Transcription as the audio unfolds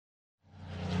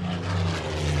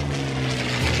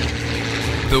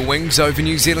The Wings Over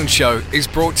New Zealand show is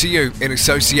brought to you in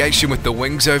association with the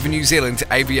Wings Over New Zealand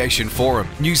Aviation Forum,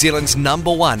 New Zealand's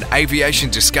 #1 aviation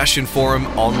discussion forum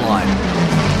online.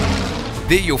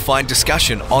 There you'll find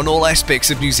discussion on all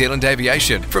aspects of New Zealand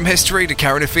aviation, from history to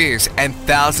current affairs, and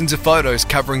thousands of photos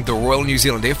covering the Royal New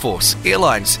Zealand Air Force,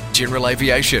 airlines, general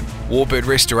aviation, warbird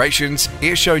restorations,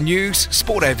 airshow news,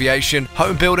 sport aviation,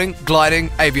 home building,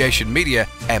 gliding, aviation media,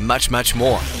 and much, much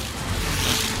more.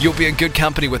 You'll be in good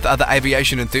company with other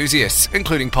aviation enthusiasts,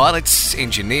 including pilots,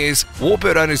 engineers,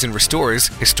 warbird owners and restorers,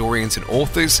 historians and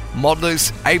authors,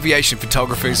 modelers, aviation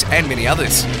photographers, and many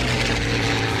others.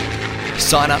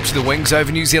 Sign up to the Wings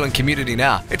Over New Zealand community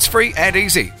now. It's free and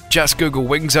easy. Just Google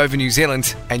Wings Over New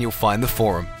Zealand and you'll find the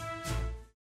forum.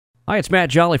 Hi, it's Matt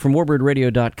Jolly from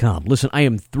warbirdradio.com. Listen, I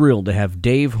am thrilled to have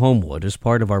Dave Homewood as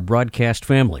part of our broadcast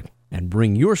family and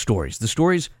bring your stories, the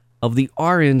stories of the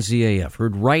RNZAF,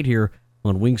 heard right here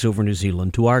on Wings Over New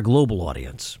Zealand, to our global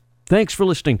audience. Thanks for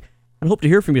listening, and hope to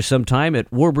hear from you sometime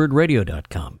at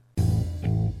warbirdradio.com.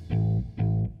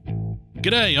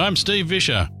 G'day, I'm Steve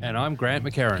Vischer. And I'm Grant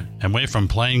McCarran. And we're from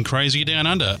Plane Crazy Down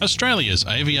Under, Australia's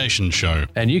aviation show.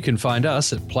 And you can find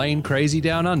us at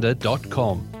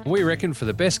planecrazydownunder.com. We reckon for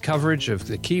the best coverage of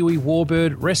the Kiwi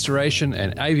warbird, restoration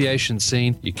and aviation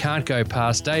scene, you can't go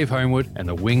past Dave Homewood and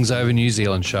the Wings Over New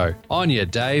Zealand show. On you,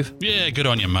 Dave. Yeah, good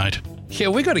on you, mate. Yeah,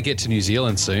 we got to get to New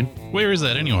Zealand soon. Where is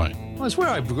that anyway? Well, it's where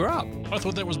I grew up. I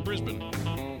thought that was Brisbane.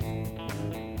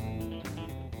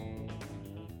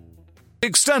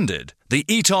 Extended, the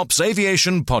ETOPS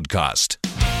Aviation Podcast.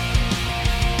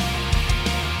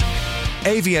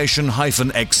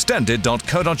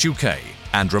 aviation-extended.co.uk.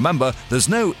 And remember, there's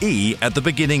no E at the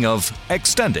beginning of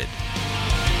Extended.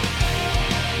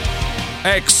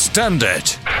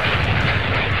 Extended.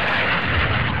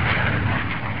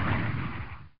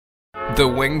 The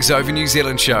Wings Over New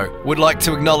Zealand show would like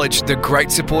to acknowledge the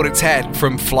great support it's had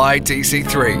from Fly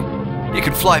DC3. You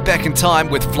can fly back in time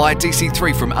with Fly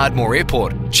DC3 from Ardmore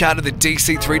Airport, charter the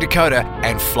DC3 Dakota,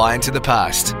 and fly into the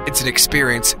past. It's an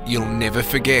experience you'll never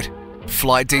forget.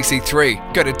 Fly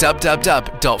DC3. Go to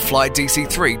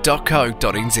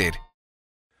www.flydc3.co.nz.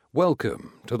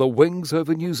 Welcome to the Wings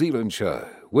Over New Zealand show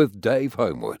with Dave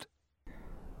Homewood.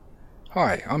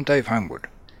 Hi, I'm Dave Homewood.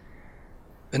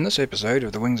 In this episode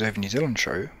of the Wings Over New Zealand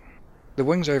show, the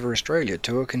Wings Over Australia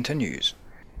tour continues,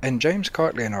 and James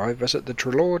Kightly and I visit the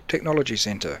Treloar Technology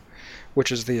Centre,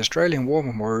 which is the Australian War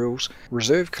Memorial's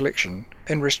Reserve Collection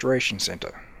and Restoration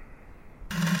Centre.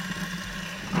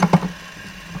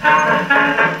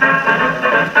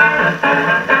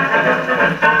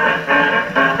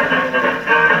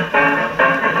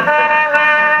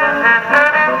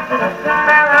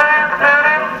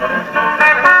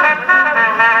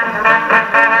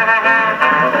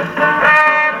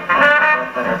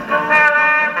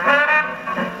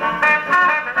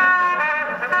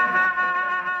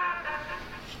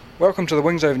 Welcome to the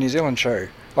Wings Over New Zealand show.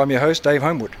 I'm your host, Dave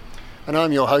Homewood. And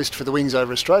I'm your host for the Wings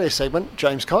Over Australia segment,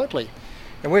 James Kightly.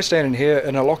 And we're standing here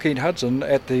in a Lockheed Hudson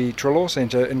at the Treloar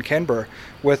Centre in Canberra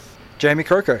with Jamie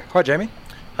Croker. Hi, Jamie.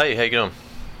 Hey, how you going?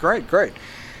 Great, great.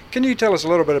 Can you tell us a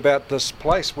little bit about this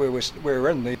place where we're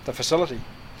in, the facility?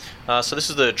 So this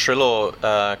is the Treloar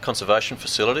Conservation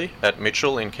Facility at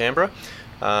Mitchell in Canberra.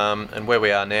 And where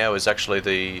we are now is actually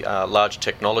the large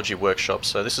technology workshop.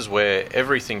 So this is where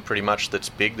everything pretty much that's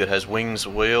big, that has wings,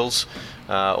 wheels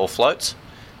or floats,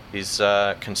 is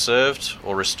conserved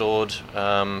or restored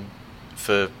for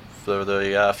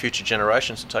the future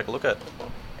generations to take a look at.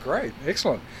 Great,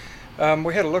 excellent.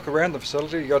 We had a look around the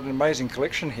facility. You've got an amazing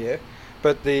collection here,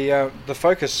 but the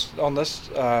focus on this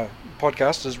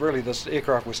podcast is really this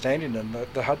aircraft we're standing in,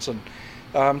 the Hudson.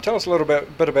 Tell us a little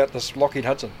bit about this Lockheed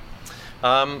Hudson.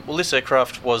 Well, this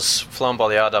aircraft was flown by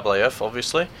the RAAF,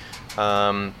 obviously,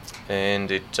 and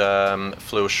it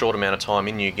flew a short amount of time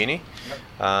in New Guinea.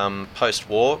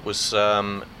 Post-war, it was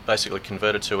basically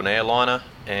converted to an airliner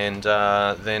and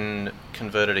then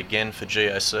converted again for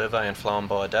geo-survey and flown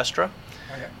by Dastra.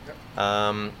 Okay. Yep.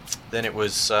 Then it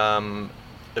was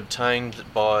obtained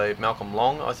by Malcolm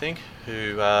Long, I think,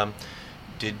 who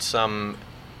did some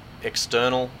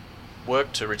external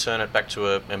work to return it back to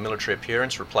a military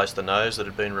appearance, replace the nose that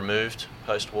had been removed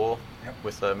post-war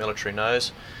with a military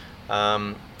nose.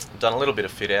 Done a little bit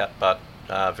of fit out, but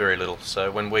very little.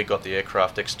 So when we got the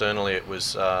aircraft externally, it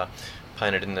was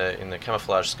painted in the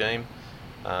camouflage scheme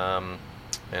and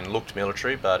looked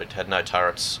military, but it had no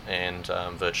turrets, and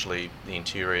virtually the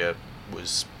interior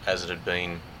was as it had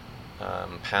been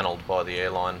panelled by the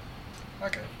airline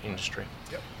industry.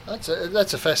 Yep.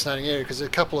 That's a fascinating area, because a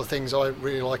couple of things I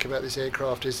really like about this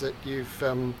aircraft is that you've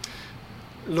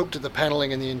looked at the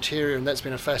panelling and the interior, and that's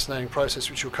been a fascinating process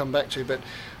which we'll come back to. But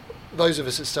those of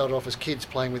us that started off as kids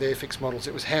playing with airfix models,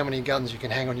 it was how many guns you can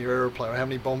hang on your aeroplane or how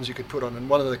many bombs you could put on. And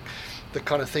one of the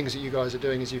kind of things that you guys are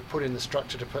doing is you've put in the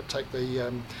structure to take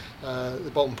the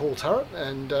bolt and pull turret,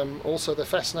 and also the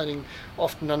fascinating,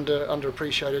 often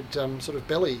underappreciated sort of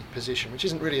belly position, which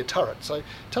isn't really a turret. So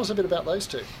tell us a bit about those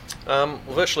two.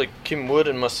 Well, actually, Kim Wood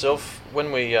and myself,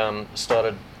 when we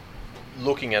started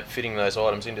looking at fitting those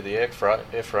items into the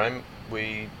airframe,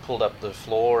 we pulled up the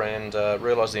floor and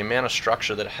realised the amount of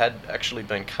structure that had actually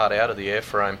been cut out of the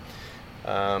airframe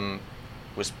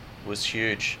was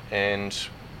huge, and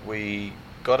we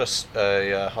got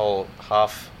a whole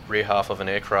rear half of an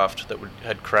aircraft that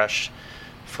had crashed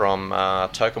from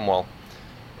Tokemwal,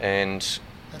 and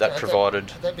that provided...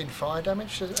 Had that been fire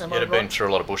damage? It had been through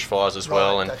a lot of bushfires as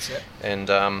well, and that's it.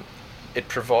 And it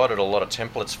provided a lot of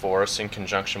templates for us in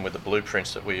conjunction with the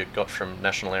blueprints that we had got from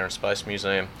National Air and Space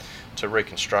Museum to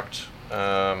reconstruct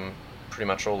pretty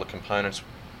much all the components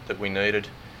that we needed.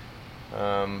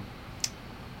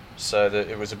 So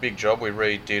it was a big job. We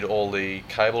redid all the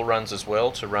cable runs as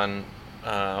well to run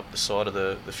up the side of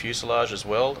the fuselage as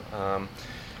well.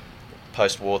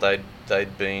 Post-war,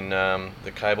 they'd been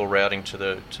the cable routing to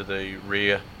the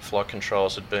rear flight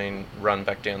controls had been run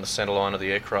back down the centre line of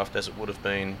the aircraft as it would have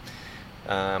been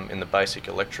in the basic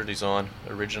Electra design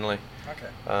originally.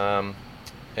 Okay.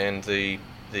 And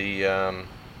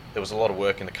there was a lot of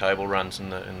work in the cable runs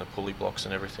and the pulley blocks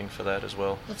and everything for that as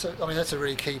well. That's a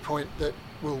really key point that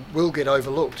will get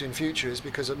overlooked in future, is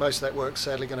because most of that work's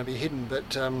sadly going to be hidden.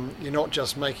 But you're not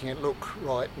just making it look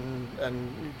right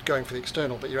and going for the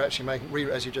external, but you're actually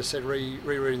as you just said,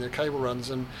 rerouting the cable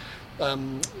runs. And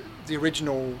the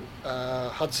original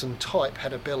Hudson type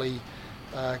had a belly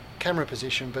camera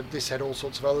position, but this had all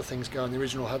sorts of other things going. The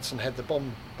original Hudson had the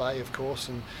bomb bay, of course,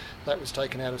 and that was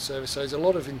taken out of service. So there's a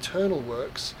lot of internal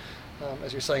works,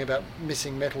 as you're saying about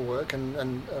missing metal work, and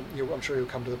I'm sure you'll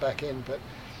come to the back end, but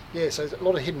yeah, so there's a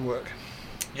lot of hidden work.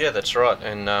 Yeah, that's right,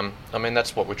 and I mean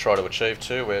that's what we try to achieve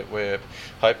too. We're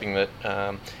hoping that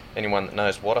anyone that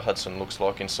knows what a Hudson looks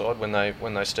like inside, when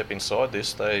they step inside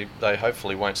this, they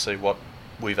hopefully won't see what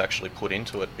we've actually put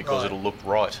into it, because it'll look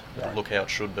right. It'll look how it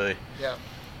should be. Yeah,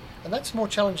 and that's more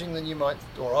challenging than you might,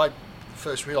 or I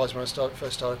first realised when I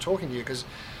first started talking to you, because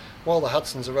while the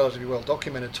Hudson's a relatively well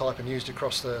documented type and used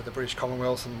across the British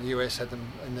Commonwealth, and the US had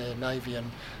them in their Navy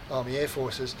and Army Air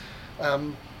Forces,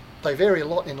 they vary a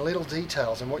lot in little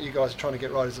details, and what you guys are trying to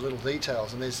get right is the little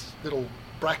details, and there's little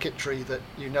bracketry that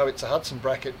it's a Hudson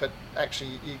bracket, but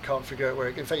actually you can't figure out where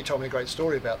in fact you told me a great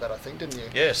story about that, I think, didn't you?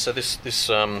 Yeah, so this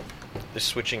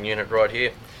switching unit right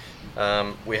here,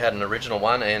 we had an original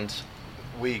one and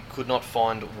we could not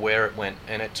find where it went,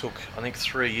 and it took I think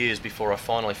 3 years before I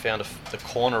finally found the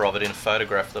corner of it in a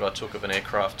photograph that I took of an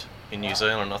aircraft in New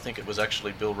Zealand. I think it was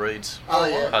actually Bill Reed's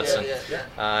Hudson. Yeah.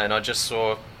 And I just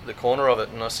saw the corner of it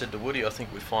and I said to Woody, I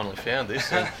think we finally found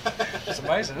this. And it's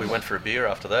amazing. We went for a beer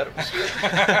after that.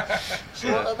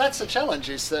 Well, that's the challenge,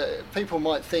 is that people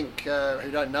might think,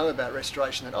 who don't know about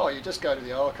restoration, that you just go to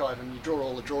the archive and you draw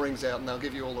all the drawings out and they'll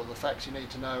give you all of the facts you need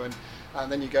to know,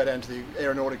 and then you go down to the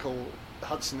aeronautical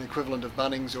Hudson equivalent of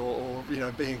Bunnings or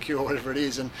B&Q or whatever it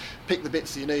is, and pick the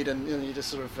bits that you need, and you just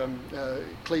sort of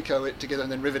Clico it together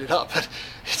and then rivet it up. But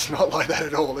it's not like that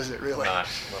at all, is it, really? No, not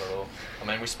at all. I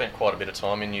mean, we spent quite a bit of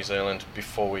time in New Zealand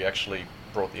before we actually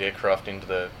brought the aircraft into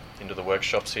the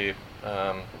workshops here.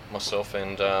 Myself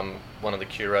and one of the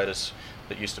curators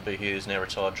that used to be here is now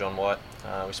retired, John White.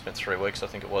 We spent 3 weeks, I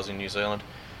think it was, in New Zealand,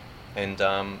 and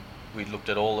we looked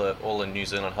at all the New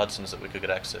Zealand Hudsons that we could get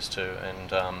access to, and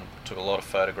took a lot of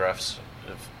photographs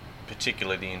of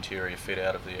particularly the interior fit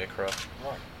out of the aircraft.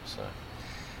 Right. So.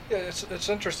 Yeah, it's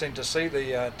interesting to see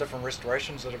the different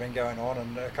restorations that have been going on,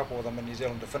 and a couple of them in New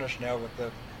Zealand are finished now, with the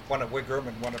one at Wigram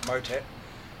and one at Motat.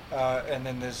 And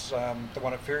then there's the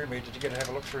one at Ferrymead. Did you get to have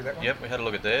a look through that one? Yep, we had a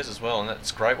look at theirs as well, and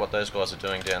that's great what those guys are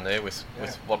doing down there with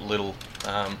what little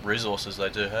resources they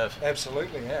do have.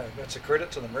 Absolutely, yeah. That's a credit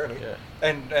to them, really. Yeah.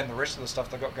 And the rest of the stuff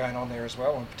they've got going on there as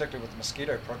well, and particularly with the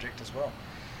Mosquito project as well.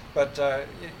 But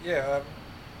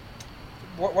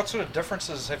what sort of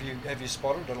differences have you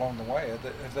spotted along the way?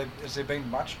 Has there been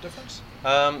much difference?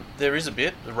 There is a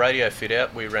bit. The radio fit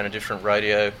out, we ran a different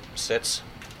radio sets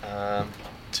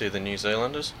to the New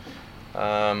Zealanders.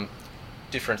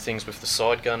 Different things with the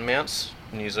side gun mounts.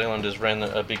 New Zealanders ran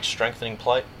a big strengthening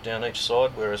plate down each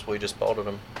side, whereas we just bolted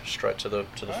them straight to the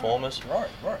formers.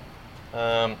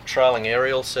 Right. Trailing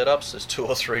aerial setups, there's 2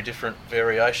 or 3 different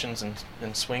variations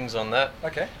and swings on that.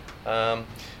 Okay.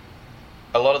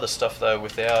 A lot of the stuff though,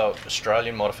 with our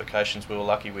Australian modifications, we were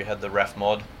lucky we had the RAF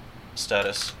mod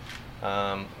status,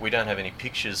 We don't have any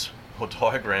pictures or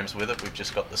diagrams with it. We've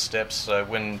just got the steps. So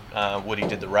when Woody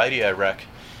did the radio rack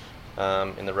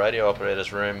in the radio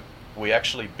operator's room, we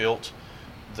actually built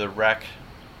the rack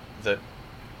that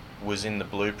was in the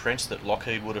blueprints that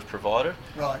Lockheed would have provided.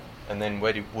 Right. And then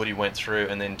Woody went through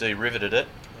and then de-riveted it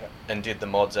and did the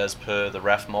mods as per the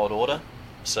RAF mod order.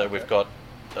 So we've got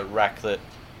a rack that,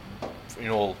 in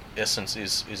all essence,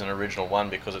 is an original one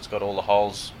because it's got all the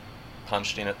holes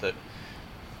punched in it that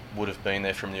would have been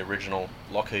there from the original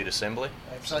Lockheed assembly.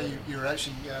 So you're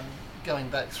actually going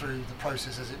back through the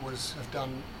process as it was have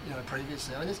done,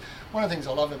 previously. I mean, one of the things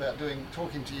I love about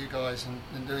talking to you guys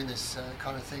and doing this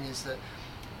kind of thing is that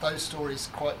those stories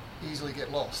quite easily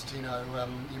get lost. You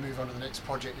move on to the next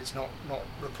project, it's not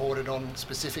reported on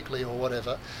specifically or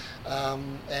whatever,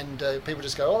 and people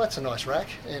just go, oh, that's a nice rack,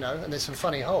 and there's some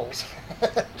funny holes.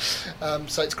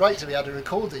 So it's great to be able to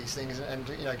record these things and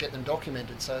get them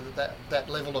documented so that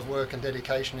level of work and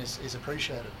dedication is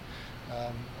appreciated.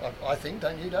 I think,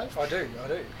 don't you, Dave? I do.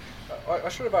 I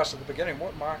should have asked at the beginning,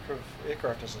 what mark of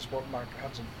aircraft is this? What mark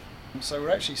Hudson? So we're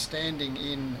actually standing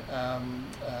in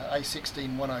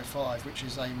A16105, which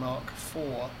is a Mark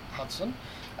IV Hudson.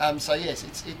 So yes,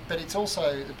 but it's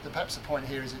also perhaps the point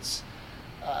here is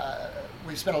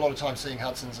we've spent a lot of time seeing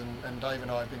Hudsons, and Dave and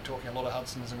I have been talking a lot of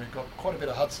Hudsons, and we've got quite a bit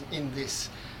of Hudson in this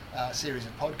series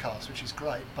of podcasts, which is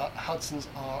great. But Hudsons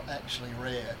are actually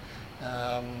rare.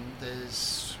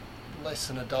 There's less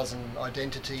than a dozen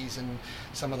identities, and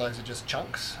some of those are just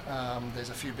chunks. There's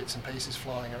a few bits and pieces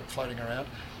floating around.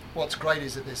 What's great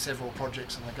is that there's several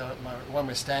projects on the go at the moment. One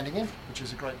we're standing in, which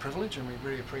is a great privilege, and we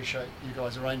really appreciate you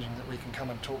guys arranging that we can come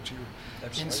and talk to you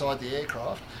inside the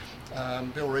aircraft.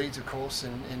 Bill Reed's, of course,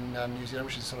 in New Zealand,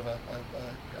 which is sort of a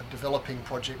developing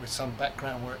project with some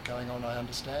background work going on, I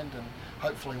understand, and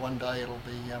hopefully one day it'll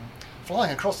be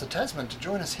flying across the Tasman to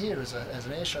join us here as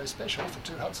an air show special for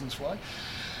 2 Hudsons flying.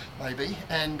 Maybe,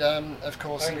 and of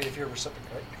course... Only if you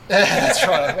reciprocate. That's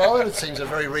right. Well, it seems a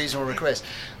very reasonable request.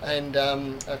 And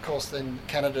of course then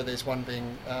Canada, there's one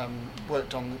being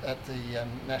worked on at the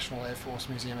National Air Force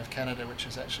Museum of Canada, which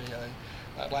is actually a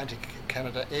Atlantic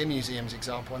Canada Air Museum's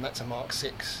example, and that's a Mark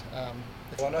VI.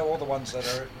 Well, I know all the ones that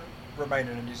are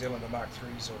remaining in New Zealand are Mark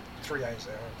IIIs or 3As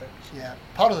there, I think. Yeah,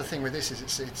 part of the thing with this is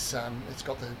it's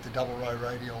got the double row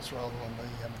radials rather than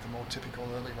the more typical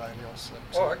early radials.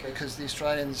 Okay. Because the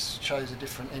Australians chose a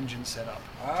different engine setup.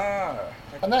 Okay.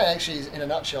 And that actually, in a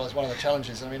nutshell, is one of the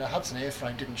challenges. I mean, a Hudson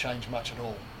airframe didn't change much at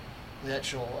all.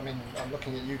 I'm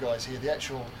looking at you guys here. The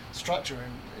actual structure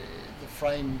and the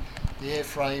frame, the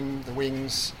airframe, the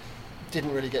wings,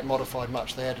 didn't really get modified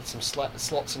much. They added some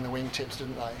slots in the wingtips,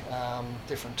 didn't they?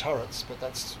 Different turrets, but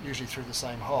that's usually through the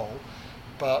same hole.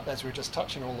 But as we were just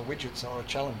touching, all the widgets are a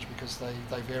challenge because they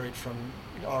varied from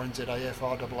RNZAF,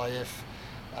 RAAF,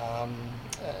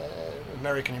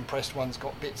 American impressed ones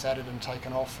got bits added and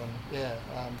taken off, and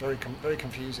very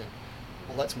confusing.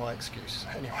 Well, that's my excuse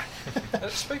anyway.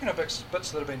 Speaking of bits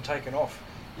that have been taken off,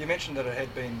 you mentioned that it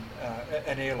had been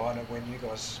an airliner when you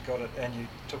guys got it, and you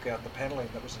took out the panelling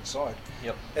that was inside.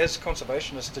 Yep. As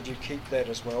conservationists, did you keep that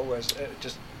as well, as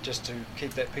just to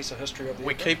keep that piece of history of the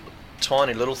We aircraft? keep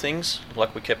tiny little things,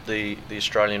 like we kept the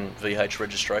Australian VH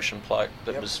registration plaque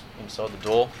that was inside the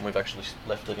door, and we've actually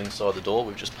left it inside the door.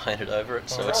 We've just painted over it,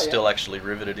 so it's still actually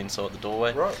riveted inside the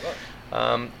doorway.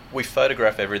 Right. We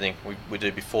photograph everything. We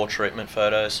do before treatment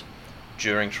photos,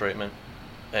 during treatment,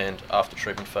 and after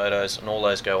treatment photos, and all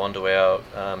those go onto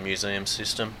our museum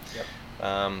system,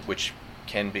 which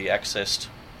can be accessed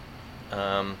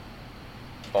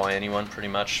by anyone pretty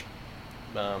much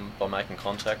by making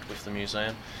contact with the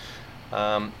museum.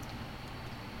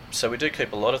 So we do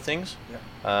keep a lot of things,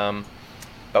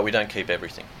 but we don't keep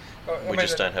everything. We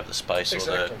just don't have the space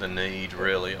or the need,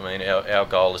 really. I mean, our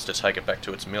goal is to take it back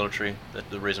to its military,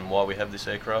 the reason why we have this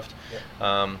aircraft.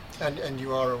 And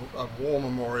you are a war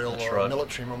memorial or right. a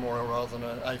military memorial rather than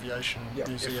an aviation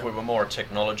museum. If we were more a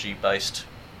technology-based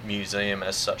museum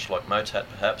as such, like MOTAT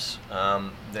perhaps,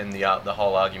 then the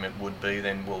whole argument would be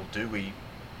then, well, do we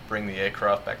bring the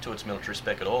aircraft back to its military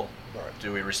spec at all? Right.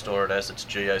 Do we restore it as its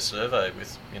GA survey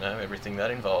with everything that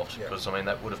involved? Because I mean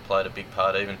that would have played a big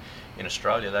part even in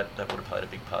Australia. That would have played a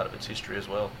big part of its history as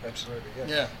well. Absolutely.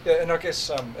 Yeah. And I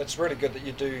guess it's really good that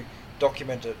you do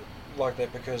document it like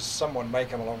that, because someone may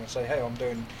come along and say, hey, I'm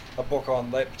doing a book on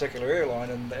that particular airline,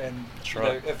 and That's you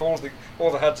right. know, if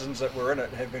all the Hudsons that were in it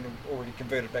have been already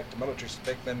converted back to military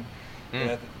spec, then you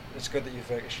know, it's good that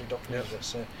you've actually documented it.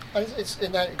 So It's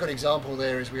in that good example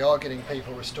there is we are getting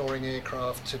people restoring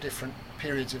aircraft to different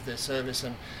periods of their service,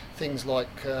 and things like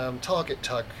target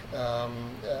tug,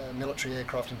 military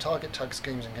aircraft and target tug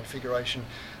schemes and configuration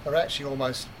are actually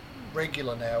almost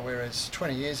regular now, whereas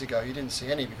 20 years ago you didn't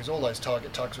see any, because all those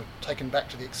target tugs were taken back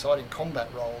to the exciting combat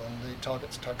role and the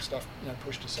target tug stuff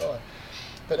pushed aside.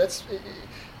 But that's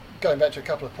going back to a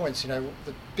couple of points. The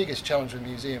biggest challenge with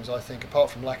museums, I think, apart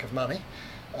from lack of money,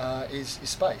 is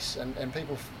space, and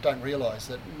people don't realise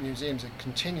that museums are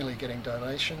continually getting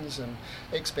donations and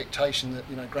expectation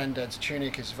that Grandad's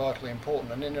tunic is vitally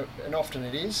important, and often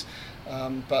it is,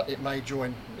 but it may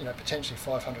join potentially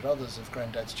 500 others of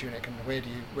Grandad's tunic, and where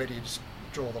do you just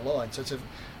draw the line? So it's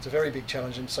a very big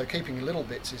challenge, and so keeping little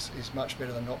bits is much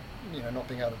better than not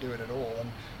being able to do it at all,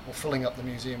 or filling up the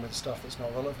museum with stuff that's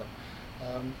not relevant.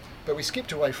 But we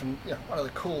skipped away from one of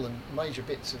the cool and major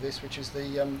bits of this, which is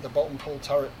the bolt and pull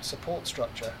turret support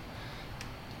structure.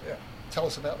 Yeah, tell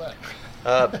us about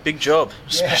that. Big job,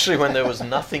 especially when there was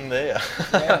nothing there.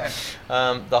 Yeah.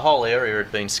 The whole area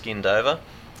had been skinned over,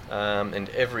 and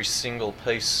every single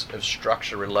piece of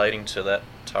structure relating to that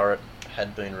turret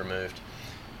had been removed.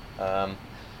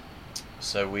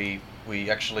 So we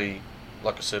actually,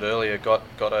 like I said earlier, got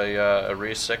a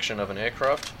rear section of an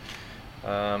aircraft.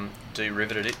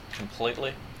 De-riveted it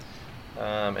completely,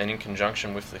 and in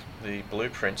conjunction with the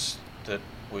blueprints that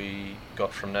we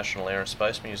got from National Air and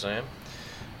Space Museum,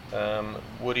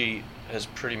 Woody has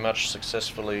pretty much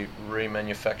successfully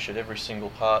remanufactured every single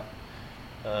part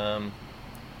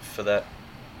for that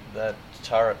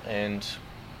turret, and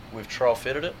we've trial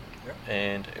fitted it,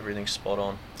 and everything's spot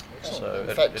on. So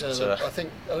in fact, I think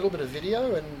a little bit of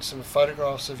video and some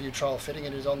photographs of you trial fitting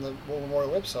it is on the War Memorial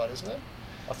website, isn't it?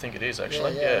 I think it is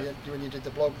actually. Yeah. When you did the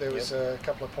blog, there was a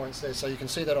couple of points there, so you can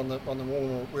see that on the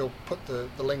wall. We'll put the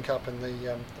link up in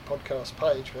the podcast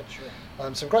page. But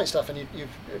sure. Some great stuff, and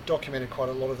you've documented quite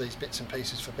a lot of these bits and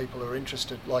pieces for people who are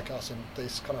interested, like us, in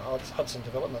these kind of Hudson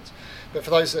developments. But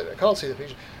for those that can't see the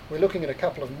picture, we're looking at a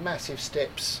couple of massive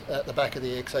steps at the back of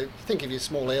the air. So think of your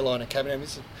small airliner cabin. I mean,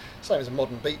 it's the same as a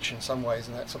modern beach in some ways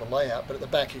in that sort of layout. But at the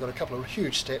back, you've got a couple of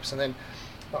huge steps, and then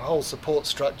a whole support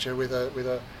structure with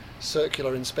a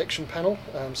circular inspection panel,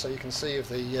 so you can see if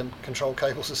the control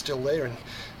cables are still there, and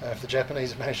if the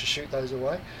Japanese have managed to shoot those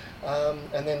away.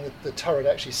 And then the turret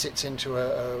actually sits into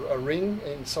a ring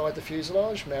inside the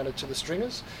fuselage, mounted to the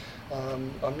stringers.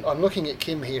 I'm looking at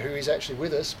Kim here, who is actually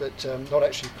with us, but not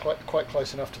actually quite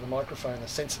close enough to the microphone, the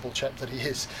sensible chap that he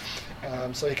is.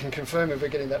 So he can confirm if we're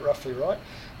getting that roughly right.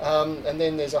 And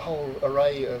then there's a whole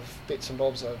array of bits and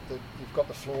bobs. You've got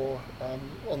the floor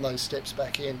on those steps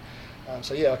back in.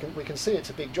 So we can see it's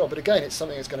a big job, but again, it's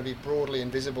something that's going to be broadly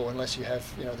invisible unless you have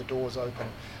the doors open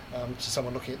to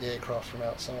someone looking at the aircraft from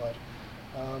outside.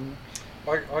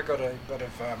 I got a bit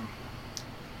of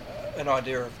an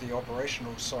idea of the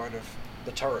operational side of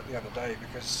the turret the other day,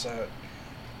 because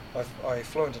I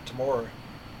flew into Treloar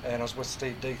and I was with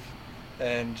Steve Death,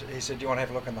 and he said, "Do you want to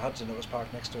have a look in the Hudson?" It was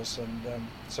parked next to us, and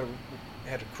so we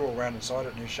had to crawl around inside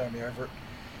it, and he showed me over it.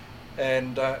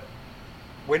 And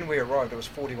when we arrived, it was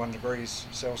 41 degrees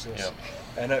Celsius,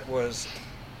 and it was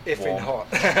effing hot.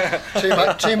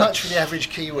 too much for the average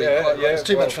Kiwi. It's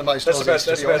too much for most Aussies.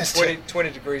 That's about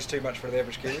 20 degrees too much for the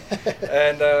average Kiwi.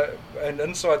 And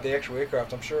inside the actual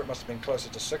aircraft, I'm sure it must have been closer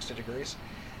to 60 degrees.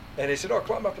 And he said,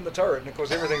 climb up in the turret. And of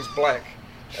course, everything's black.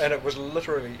 And it was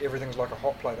literally, everything was like a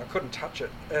hot plate. I couldn't touch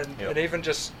it. And even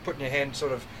just putting your hand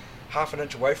sort of half an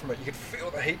inch away from it, you could feel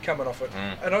the heat coming off it.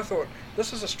 And I thought,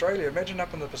 this is Australia. Imagine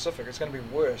up in the Pacific, it's going to be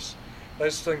worse.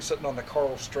 Those things sitting on the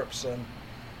coral strips, and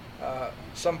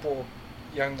some poor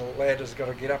young lad has got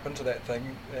to get up into that thing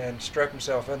and strap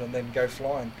himself in and then go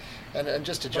flying. And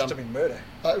just to must jump, have been murder.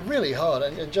 Really hard.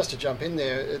 And just to jump in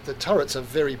there, the turret's a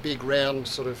very big, round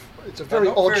sort of. It's a very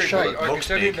odd shape. I can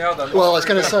tell you now, well, I was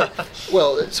going to say.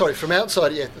 Well, sorry. From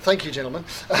outside, thank you, gentlemen.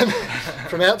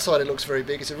 From outside, it looks very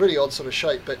big. It's a really odd sort of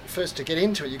shape. But first, to get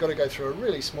into it, you've got to go through a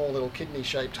really small little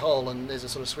kidney-shaped hole, and there's a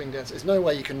sort of swing down. So there's no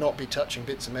way you can not be touching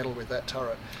bits of metal with that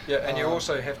turret. Yeah, and you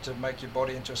also have to make your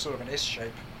body into a sort of an S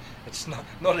shape. It's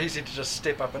not easy to just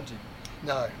step up into.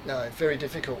 No, very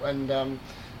difficult. And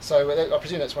so I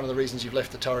presume that's one of the reasons you've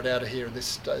left the turret out of here at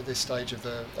this stage of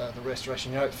the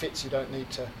restoration. It fits. You don't need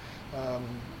to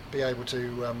be able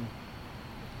to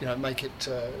make it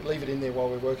leave it in there while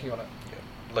we're working on it.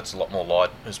 Lets a lot more light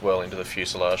as well into the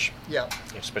fuselage. Yeah.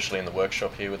 Especially in the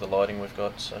workshop here with the lighting we've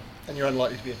got. So. And you're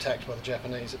unlikely to be attacked by the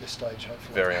Japanese at this stage,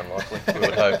 hopefully. Very unlikely, we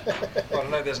would hope. I don't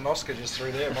know, there's an Oscar just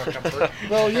through there, it might come through.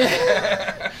 Well,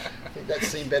 yeah. I think that's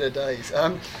seen better days.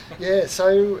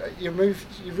 So you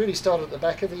really started at the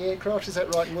back of the aircraft, is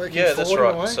that right? And working forward that's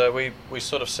right. So we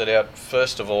sort of set out,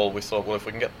 first of all, we thought, well, if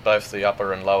we can get both the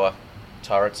upper and lower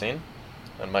turrets in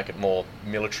and make it more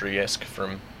military-esque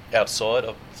from outside,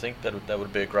 I think that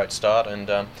would be a great start. And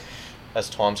as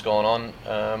time's gone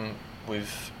on,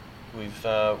 we've we've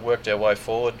worked our way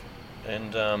forward,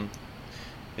 and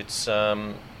it's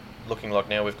looking like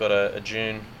now we've got a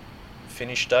June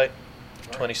finish date,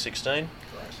 2016.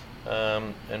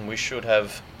 And we should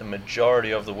have the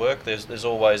majority of the work. There's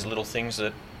always little things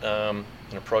that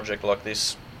in a project like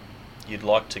this you'd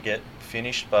like to get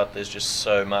finished, but there's just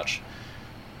so much,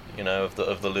 of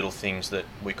the little things that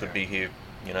we could be here,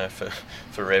 for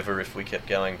forever if we kept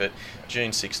going. But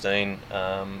June 16,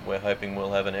 we're hoping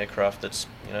we'll have an aircraft that's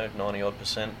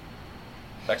 90-odd%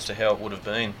 back to how it would have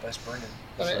been. That's brilliant.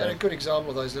 And a good example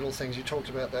of those little things, you talked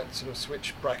about that sort of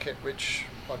switch bracket, which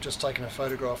I've just taken a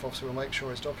photograph of, so we'll make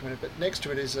sure it's documented. But next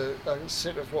to it is a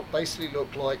set of what basically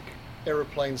look like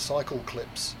aeroplane cycle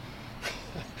clips.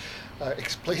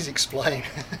 Please explain.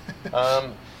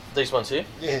 These ones here?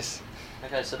 Yes.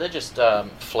 Okay, so they're just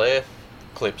flare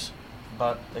clips.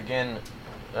 But again,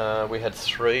 we had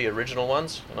 3 original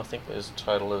ones, and I think there's a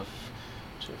total of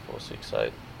 2, 4, 6,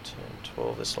 8, 10,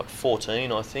 12. There's like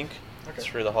 14, I think. Okay.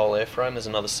 Through the whole airframe. There's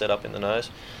another setup in the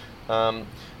nose.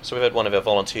 So we've had one of our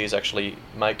volunteers actually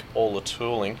make all the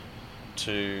tooling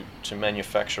to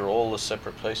manufacture all the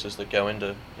separate pieces that go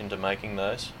into making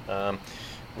those,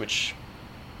 which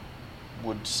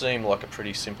would seem like a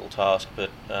pretty simple task,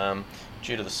 but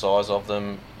due to the size of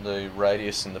them, the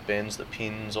radius and the bends, the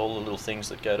pins, all the little things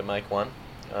that go to make one,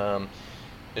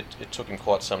 it took him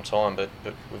quite some time, but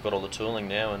we've got all the tooling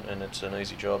now, and it's an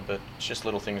easy job. But it's just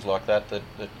little things like that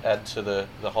add to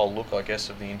the whole look, I guess,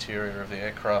 of the interior of the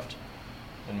aircraft,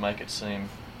 and make it seem,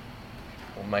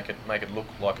 or make it look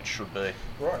like it should be.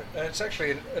 Right, and it's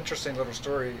actually an interesting little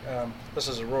story. This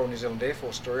is a Royal New Zealand Air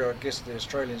Force story. I guess the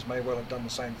Australians may well have done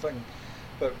the same thing.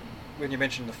 But when you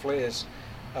mentioned the flares,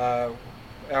 our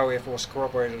Air Force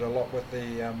cooperated a lot with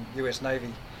the US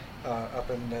Navy up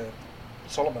in the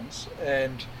Solomons,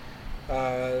 and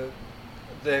the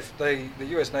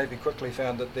US Navy quickly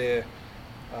found that their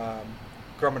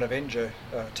Grumman Avenger,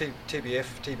 TBF,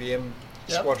 TBM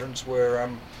squadrons were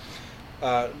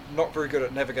not very good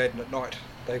at navigating at night.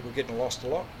 They were getting lost a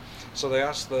lot. So they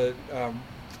asked the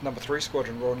number 3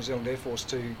 Squadron, Royal New Zealand Air Force,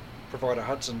 to provide a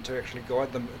Hudson to actually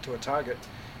guide them to a target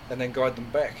and then guide them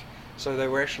back. So they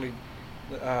were actually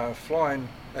flying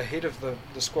ahead of the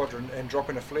squadron and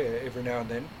dropping a flare every now and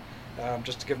then,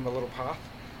 just to give them a little path,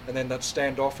 and then they'd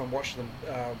stand off and watch them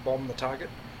bomb the target,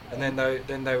 and then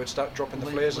they would start dropping the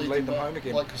flares and lead them home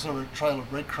again. Like a sort of trail of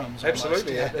breadcrumbs.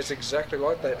 Absolutely, almost, It's exactly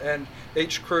like that. And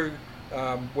each crew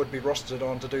would be rostered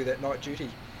on to do that night duty,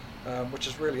 which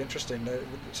is really interesting.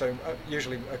 So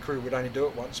usually a crew would only do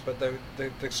it once, but the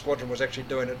squadron was actually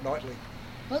doing it nightly.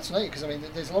 That's neat, because I mean,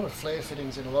 there's a lot of flare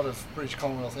fittings in a lot of British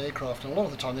Commonwealth aircraft, and a lot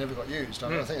of the time they never got used. I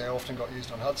mean, I think they often got used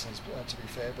on Hudsons, to be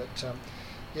fair. But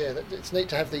it's neat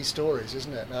to have these stories,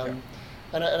 isn't it? And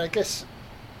I guess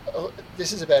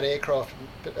this is about aircraft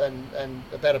and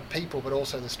about a people, but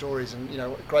also the stories. And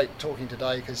great talking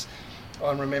today, because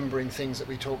I'm remembering things that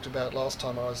we talked about last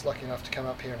time. I was lucky enough to come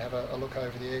up here and have a look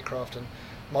over the aircraft, and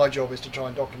my job is to try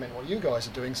and document what you guys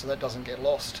are doing so that doesn't get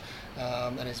lost,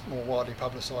 and it's more widely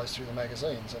publicised through the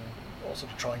magazines, and also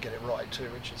to try and get it right too,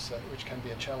 which can be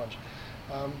a challenge.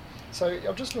 So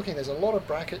I'm just looking, there's a lot of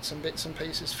brackets and bits and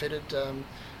pieces fitted,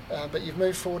 but you've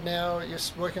moved forward now, you're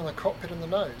working on the cockpit and the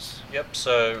nose. Yep,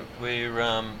 so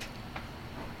we're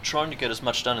trying to get as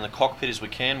much done in the cockpit as we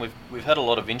can. We've had a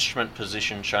lot of instrument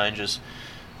position changes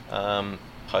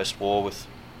post-war with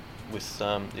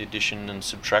the addition and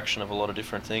subtraction of a lot of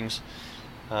different things.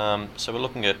 So we're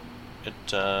looking at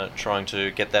trying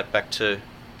to get that back to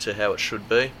how it should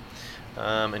be.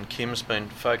 And Kim's been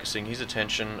focusing his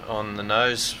attention on the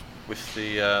nose with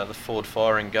the forward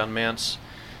firing gun mounts,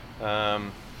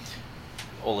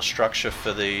 all the structure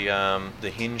for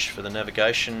the hinge for the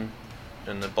navigation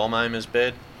and the bomb aimer's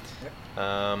bed,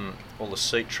 all the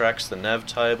seat tracks, the nav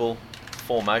table,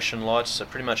 formation lights, so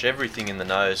pretty much everything in the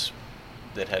nose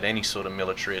that had any sort of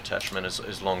military attachment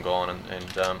is long gone,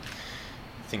 and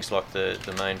things like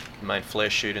the main flare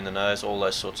chute in the nose, all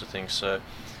those sorts of things. So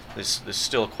there's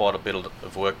still quite a bit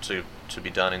of work to be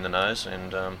done in the nose,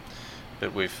 and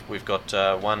but we've got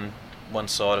one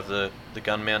side of the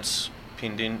gun mounts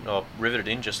pinned in or riveted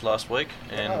in just last week,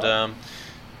 and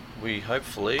we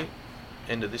hopefully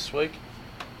end of this week,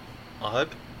 I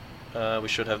hope, we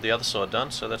should have the other side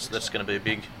done. So that's going to be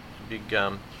a big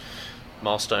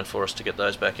milestone for us to get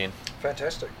those back in.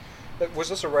 Fantastic. Was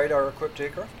this a radar-equipped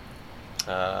aircraft?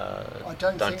 I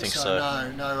don't think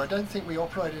so. No, I don't think we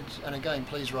operated, and again,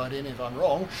 please write in if I'm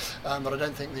wrong, but I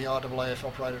don't think the RAAF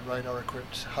operated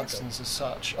radar-equipped Hudsons as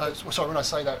such. Sorry, when I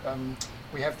say that,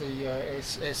 we have the air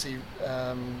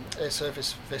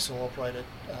surface vessel operated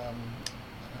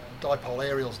dipole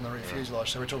aerials in the rear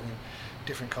fuselage, so we're talking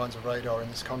different kinds of radar in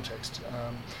this context.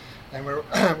 And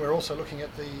we're also looking at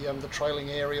the trailing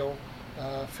aerial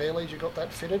fair lead. You've got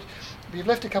that fitted. But you've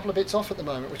left a couple of bits off at the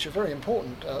moment, which are very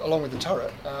important, along with the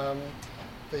turret.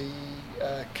 The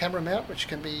camera mount, which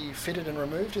can be fitted and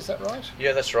removed, is that right?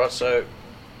 Yeah, that's right. So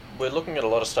we're looking at a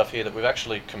lot of stuff here that we've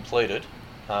actually completed,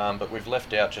 but we've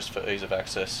left out just for ease of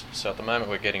access. So at the moment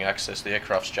we're getting access, the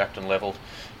aircraft's jacked and levelled,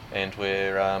 and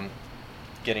we're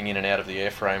getting in and out of the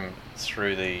airframe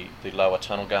through the lower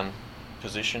tunnel gun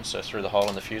position, so through the hole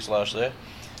in the fuselage there.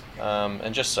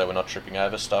 And just so we're not tripping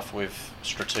over stuff, we've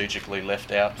strategically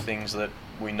left out things that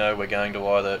we know we're going to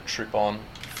either trip on,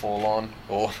 fall on,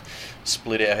 or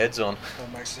split our heads on.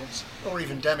 That makes sense. Or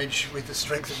even damage with the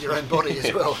strength of your own body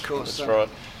as well, of course. That's right.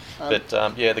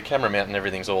 But yeah, the camera mount and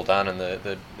everything's all done, and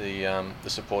the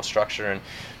support structure,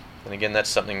 and again, that's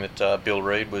something that Bill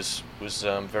Reid was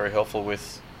very helpful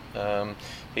with.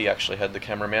 He actually had the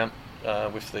camera mount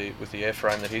with the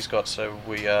airframe that he's got, so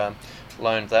we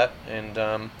loaned that,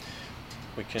 and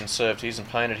we conserved his and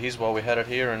painted his while we had it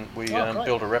here, and we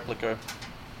built a replica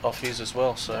off his as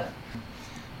well. So. Yeah.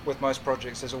 With most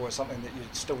projects, there's always something that you're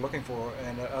still looking for,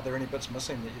 and are there any bits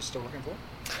missing that you're still looking for?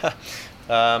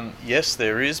 Yes,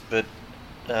 there is, but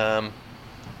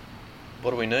what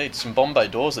do we need? Some Bombay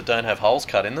doors that don't have holes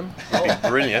cut in them would be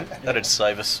brilliant. That'd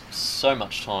save us so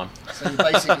much time. So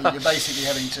you're basically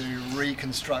having to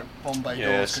reconstruct Bombay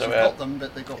doors, because you've got them,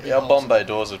 but they've got big holes. Our Bombay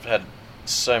doors have had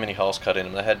so many holes cut in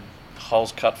them. They had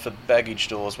holes cut for baggage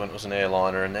doors when it was an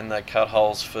airliner, and then they cut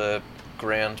holes for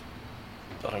ground,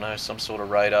 I don't know, some sort of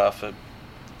radar for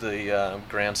the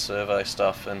ground survey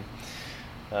stuff, and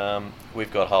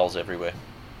we've got holes everywhere.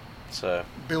 So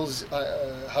Bill's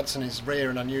Hudson is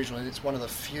rare and unusual, and it's one of the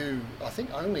few, I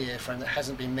think only airframe that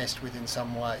hasn't been messed with in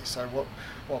some way. So what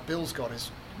Bill's got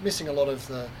is missing a lot of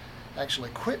the actual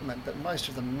equipment, but most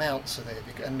of the mounts are there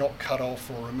and not cut off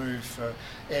or removed for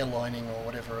airlining or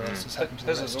whatever else has happened to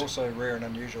the rest. This is also rare and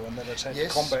unusual in that it's had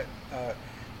combat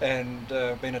and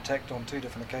been attacked on 2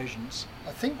 different occasions.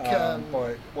 I think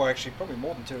well, actually probably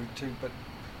more than two, but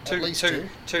at least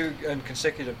two in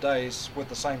consecutive days with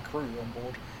the same crew on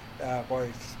board by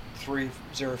 3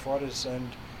 Zero fighters,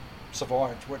 and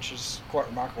survived, which is quite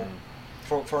remarkable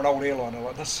for an old airliner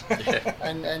like this. Yeah.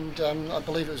 and I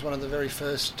believe it was one of the very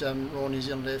first Royal New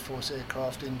Zealand Air Force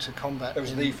aircraft into combat. It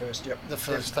was the first, yep. The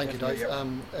first, thank you, Dave,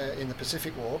 in the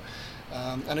Pacific War.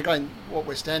 And again, what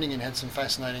we're standing in had some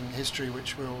fascinating history,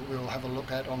 which we'll have a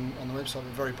look at on the website.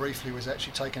 But very briefly, was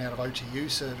actually taken out of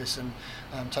OTU service and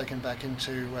taken back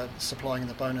into supplying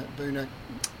the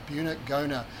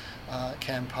Buna-Gona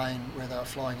campaign, where they were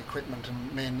flying equipment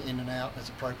and men in and out as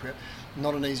appropriate.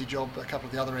 Not an easy job. A couple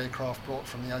of the other aircraft brought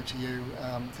from the OTU,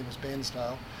 I think it was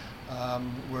Bairnsdale,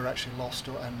 were actually lost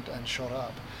and shot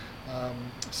up.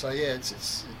 So yeah,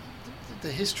 it's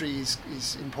the history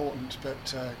is important,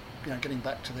 but getting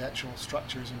back to the actual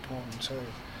structure is important too.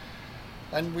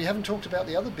 And we haven't talked about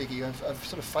the other biggie of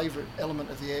sort of favourite element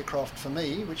of the aircraft for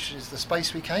me, which is the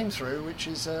space we came through, which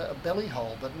is a belly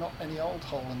hole, but not any old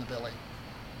hole in the belly.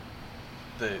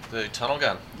 The tunnel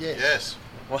gun? Yes.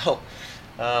 Well,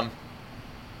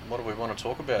 what do we want to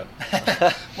talk about?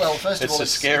 Well, first of all, it's a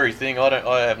scary thing.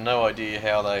 I have no idea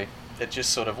how it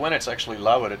just sort of, when it's actually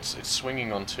lowered, it's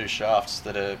swinging on 2 shafts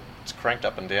that it's cranked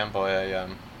up and down by a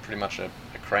pretty much a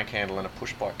crank handle and a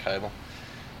push bike cable,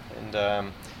 and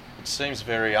it seems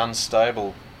very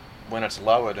unstable when it's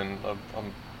lowered, and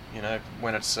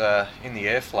when it's in the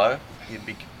airflow, you'd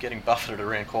be getting buffeted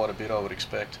around quite a bit, I would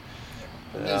expect.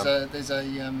 There's a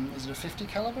is it a 50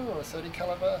 caliber or a 30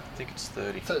 caliber? I think it's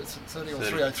 30. 30 or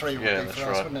 303 would be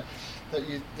for us, wouldn't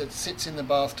it? That sits in the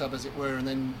bathtub, as it were, and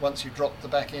then once you drop the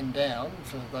back end down,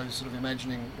 for those sort of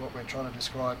imagining what we're trying to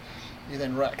describe, you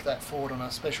then rack that forward on a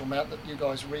special mount that you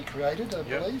guys recreated, I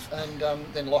believe, and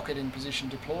then lock it in position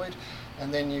deployed,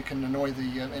 and then you can annoy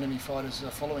the enemy fighters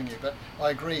following you. But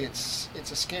I agree, it's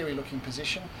a scary looking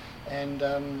position, and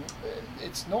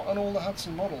it's not on all the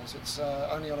Hudson models, it's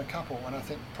only on a couple, and I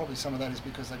think probably some of that is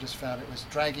because they just found it was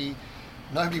draggy.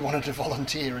 Nobody wanted to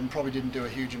volunteer and probably didn't do a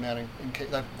huge amount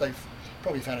they've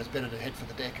probably found it's better to head for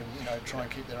the deck and try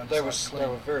and keep their undersides clean. They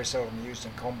were very seldom used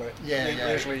in combat.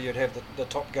 Usually you'd have the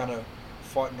top gunner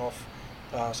fighting off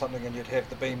something, and you'd have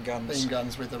the beam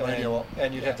guns with the radio op,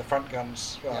 and you'd have the front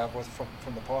guns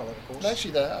from the pilot, of course. And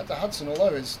actually the Hudson,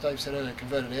 although as Dave said earlier,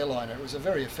 converted airliner, it was a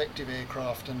very effective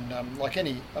aircraft, and like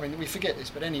any, I mean we forget this,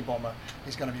 but any bomber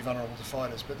is going to be vulnerable to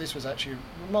fighters, but this was actually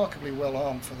remarkably well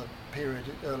armed for the period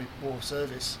early war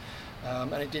service,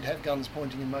 and it did have guns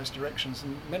pointing in most directions,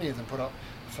 and many of them put up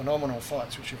phenomenal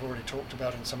fights, which we've already talked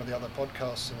about in some of the other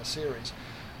podcasts in the series.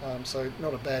 So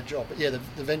not a bad job, but yeah,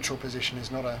 the ventral position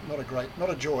is not a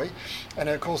joy, and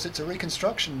of course it's a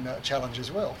reconstruction challenge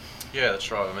as well. Yeah,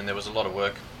 that's right. I mean, there was a lot of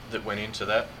work that went into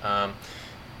that.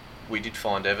 We did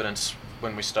find evidence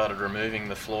when we started removing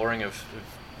the flooring of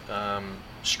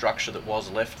structure that was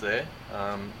left there.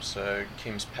 So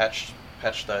Kim's patched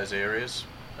those areas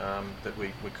that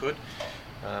we could.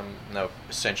 They were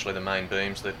essentially the main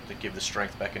beams that give the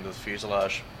strength back into the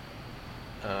fuselage.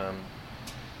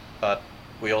 But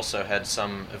we also had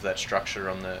some of that structure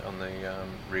on the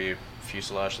rear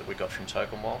fuselage that we got from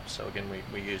Tokemwal. So again,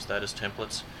 we used that as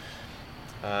templates,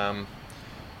 and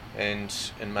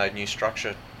made new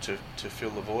structure to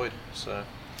fill the void. So.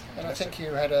 And I think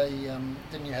you had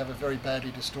didn't you have a very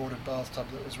badly distorted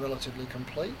bathtub that was relatively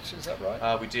complete? Is that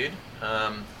right? We did,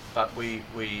 but we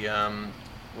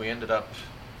ended up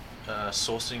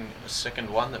sourcing a second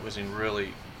one that was in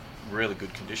really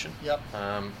good condition. Yep.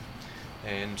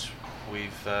 And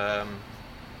we've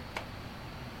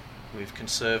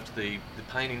conserved the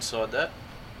paint inside that,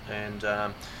 and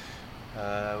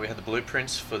we had the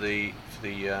blueprints for the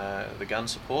gun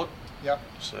support. Yep.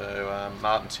 So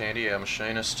Martin Tandy, our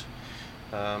machinist,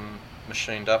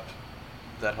 machined up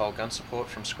that whole gun support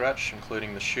from scratch,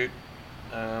 including the chute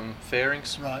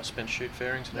fairings, right. Spent chute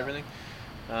fairings and everything.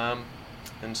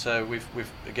 And so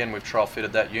we've trial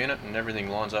fitted that unit, and everything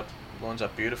lines up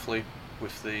beautifully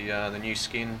with the new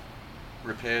skin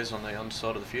repairs on the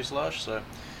underside of the fuselage. So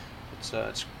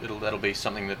that'll be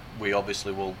something that we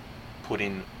obviously will put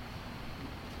in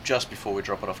just before we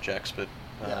drop it off jacks, but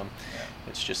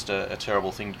it's just a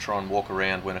terrible thing to try and walk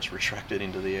around when it's retracted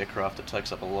into the aircraft. It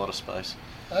takes up a lot of space.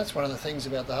 That's one of the things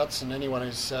about the Hudson. Anyone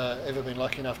who's ever been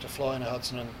lucky enough to fly in a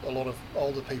Hudson, and a lot of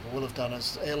older people will have done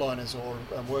as airliners or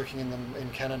working in them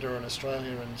in Canada and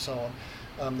Australia and so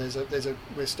on.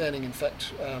 We're standing, in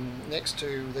fact, next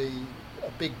to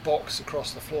a big box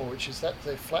across the floor, which is the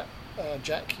flat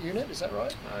jack unit. Is that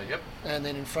right? Yep. And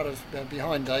then in front of,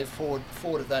 behind Dave, forward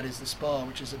of that is the spar,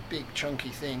 which is a big chunky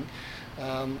thing.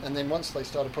 And then once they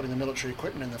started putting the military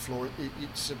equipment in the floor,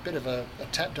 it's a bit of a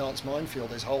tap dance minefield.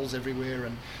 There's holes everywhere,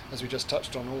 and as we just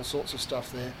touched on, all sorts of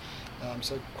stuff there.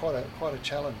 So quite a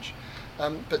challenge.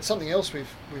 But something else we've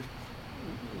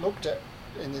looked at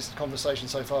in this conversation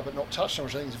so far, but not touched on,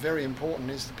 which I think is very important,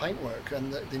 is the paintwork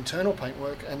and the internal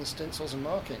paintwork and the stencils and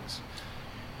markings.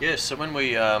 Yes. So when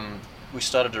we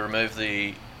started to remove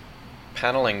the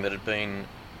panelling that had been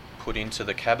put into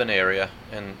the cabin area,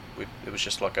 and it was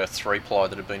just like a 3-ply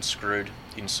that had been screwed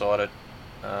inside it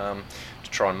to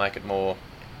try and make it more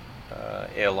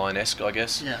airline-esque, I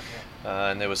guess. Yeah.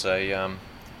 And there was a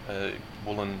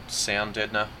woolen sound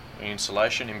deadener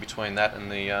insulation in between that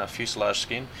and the fuselage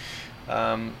skin.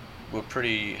 We're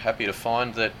pretty happy to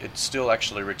find that it still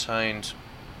actually retained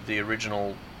the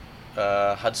original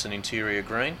Hudson interior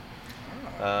green,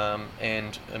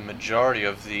 and a majority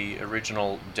of the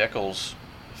original decals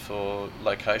for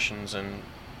locations and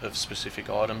of specific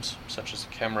items, such as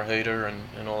the camera heater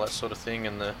and all that sort of thing,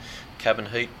 and the cabin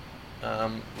heat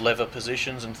lever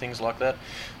positions and things like that.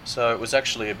 So it was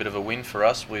actually a bit of a win for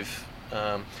us.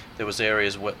 There was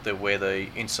areas where the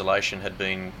insulation had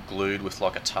been glued with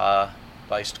like a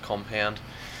tar-based compound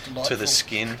to the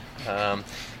skin.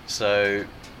 So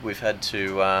we've had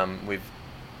to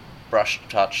airbrush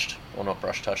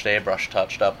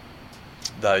touched up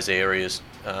those areas.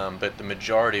 But the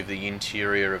majority of the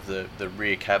interior of the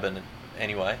rear cabin,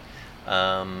 anyway,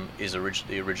 is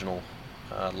the original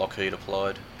Lockheed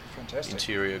applied Fantastic.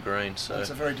 Interior green. So it's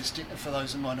a very distinctive. For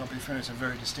those who might not be familiar, it's a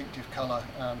very distinctive colour.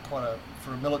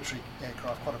 For a military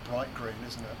aircraft, quite a bright green,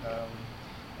 isn't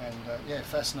it?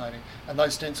 Fascinating. And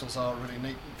those stencils are really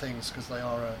neat things because they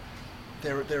are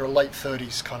they're a late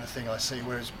 30s kind of thing, I see.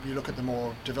 Whereas you look at the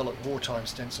more developed wartime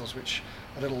stencils, which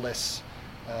are a little less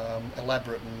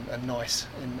elaborate and nice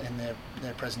in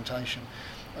their presentation.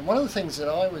 And one of the things that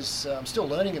I'm still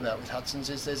learning about with Hudsons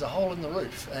is there's a hole in the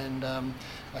roof, and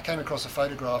I came across a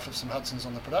photograph of some Hudsons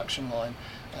on the production line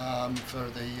for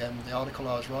the article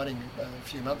I was writing a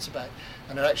few months back,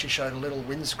 and it actually showed a little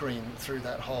windscreen through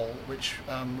that hole, which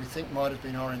we think might have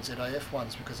been RNZAF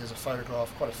ones, because there's a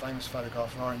photograph, quite a famous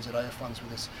photograph of RNZAF ones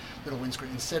with this little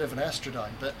windscreen instead of an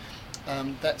Astrodome. But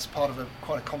that's part of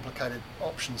quite a complicated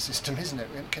option system, isn't it?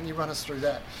 Can you run us through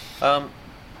that?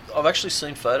 I've actually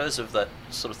seen photos of that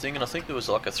sort of thing, and I think there was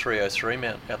like a 303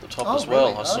 mount out the top as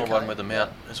really? well. I saw one with a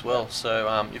mount as well.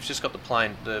 So you've just got the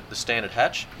plain, the standard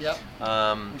hatch. Yep.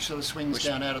 Which sort of swings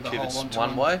down out of the hole onto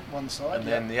one side. And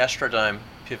then the Astrodome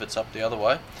pivots up the other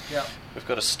way. Yep. We've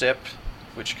got a step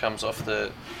which comes off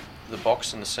the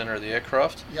box in the centre of the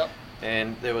aircraft. Yep.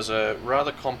 And there was a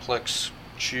rather complex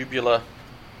tubular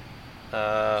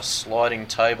sliding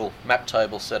table, map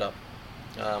table setup,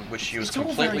 which he was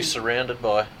completely surrounded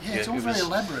by. Yeah, it's all very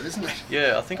elaborate, isn't it?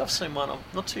 Yeah, I think I've seen one. I'm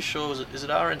not too sure. Is it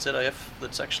RNZAF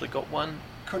that's actually got one?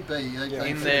 Could be.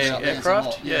 In their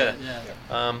aircraft? Yeah.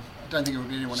 I don't think it would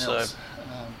be anyone else.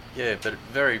 Yeah, but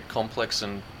very complex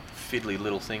and fiddly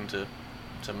little thing to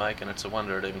make, and it's a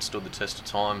wonder it even stood the test of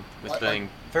time with being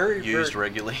used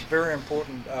regularly. Very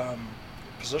important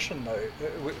position though.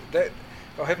 That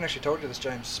I haven't actually told you this,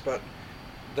 James, but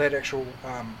that actual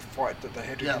fight that they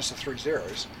had against the 3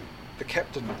 Zeros, the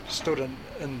captain stood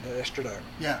in the Astrodome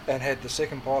and had the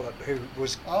second pilot who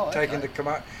was taking the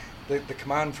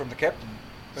command from the captain.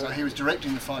 So he was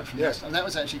directing the fight from this, and that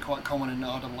was actually quite common in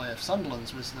RAAF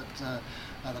Sunderlands, was that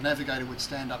the navigator would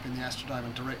stand up in the Astrodome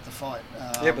and direct the fight.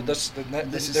 But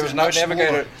there was no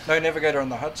navigator on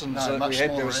the Hudsons that we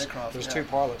had. There was 2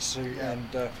 pilots,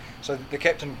 so the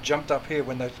captain jumped up here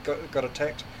when they got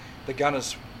attacked. The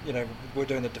gunners, were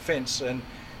doing the defence, and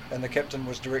the captain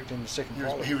was directing the second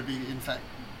pilot. He would be, in fact,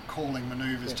 calling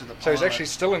manoeuvres to the pilot. So he's actually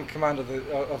still in command of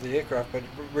the aircraft, but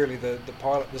really the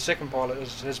pilot, the second pilot,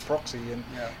 is his proxy,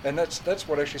 and that's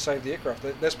what actually saved the aircraft.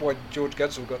 That's why George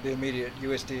Gudsell got the immediate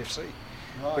USDFC,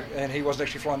 and he wasn't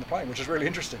actually flying the plane, which is really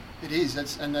interesting. It is,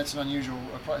 that's an unusual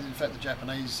approach. In fact, the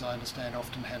Japanese, I understand,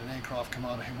 often had an aircraft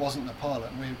commander who wasn't the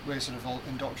pilot, and we're sort of all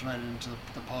indoctrinated into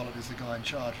the pilot as the guy in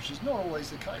charge, which is not always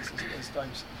the case, as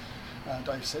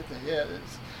Dave said there.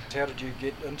 How did you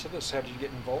get into this? How did you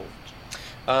get involved?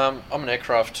 I'm an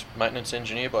aircraft maintenance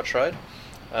engineer by trade.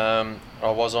 I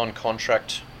was on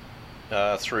contract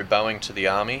through Boeing to the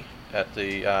Army at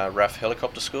the RAF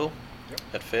Helicopter School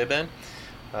at Fairbairn,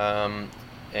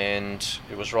 and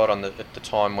it was right at the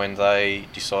time when they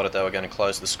decided they were going to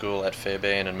close the school at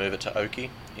Fairbairn and move it to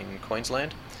Oakey in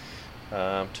Queensland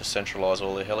to centralise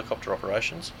all their helicopter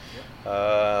operations.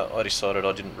 I decided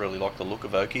I didn't really like the look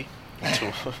of Oakey,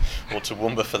 or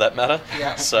Toowoomba for that matter.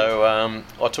 So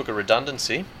I took a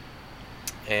redundancy,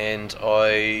 and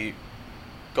I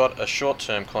got a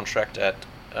short-term contract at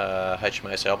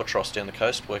HMAS Albatross down the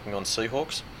coast, working on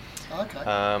Seahawks.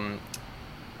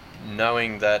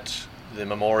 Knowing that the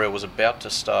memorial was about to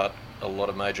start a lot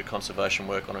of major conservation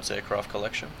work on its aircraft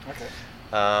collection.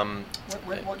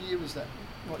 What year was that?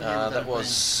 That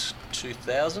was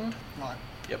 2000. Right.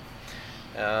 Yep.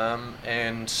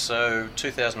 And so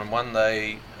 2001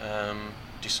 they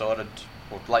decided,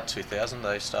 or late 2000,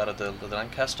 they started the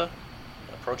Lancaster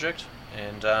project,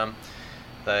 and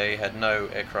they had no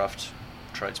aircraft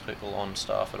tradespeople on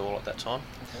staff at all at that time.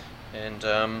 And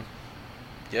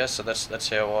so that's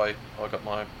how I got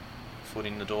my foot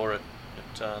in the door at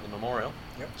the memorial.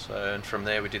 So, and from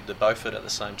there we did the Beaufort at the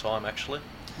same time, actually.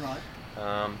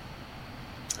 And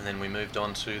then we moved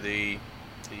on to the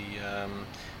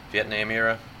Vietnam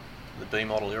era, the B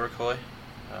model Iroquois,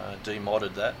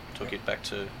 demodded that, took it back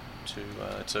to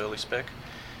its early spec,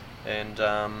 and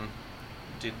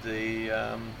did the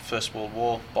First World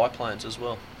War biplanes as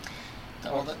well.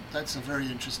 Well, that's a very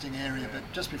interesting area, but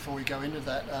just before we go into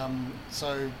that,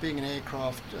 so being an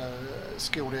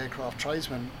skilled aircraft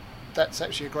tradesman, that's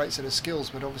actually a great set of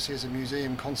skills, but obviously as a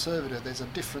museum conservator there's a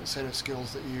different set of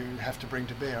skills that you have to bring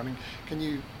to bear. I mean, can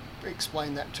you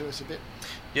explain that to us a bit?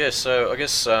 Yeah, so I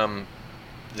guess the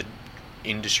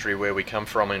industry where we come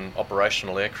from in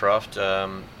operational aircraft,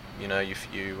 if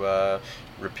you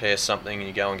repair something and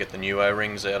you go and get the new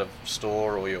O-rings out of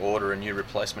store, or you order a new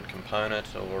replacement component,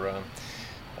 or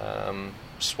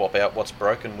swap out what's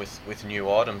broken with new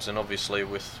items, and obviously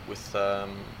with the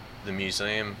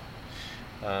museum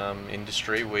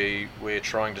industry, we're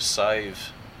trying to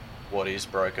save what is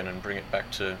broken and bring it back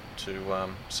to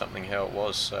something how it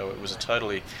was. So it was a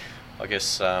totally, I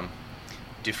guess,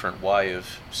 different way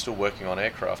of still working on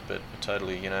aircraft, but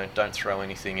totally, don't throw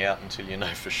anything out until you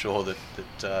know for sure that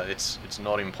it's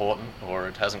not important or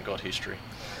it hasn't got history.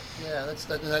 Yeah,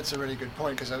 that's a really good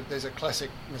point, because there's a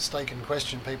classic mistaken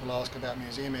question people ask about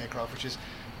museum aircraft, which is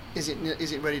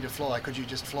it ready to fly? Could you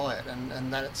just fly it?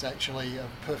 And that's actually a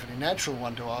perfectly natural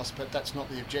one to ask, but that's not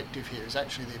the objective here.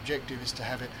 The objective is to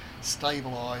have it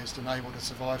stabilised and able to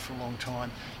survive for a long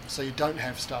time, so you don't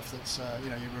have stuff that's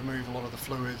you remove a lot of the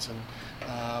fluids and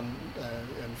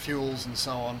fuels and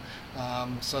so on,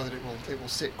 so that it will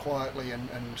sit quietly and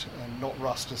not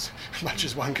rust as much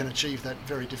as one can achieve that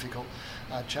very difficult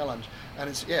challenge. And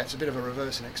it's a bit of a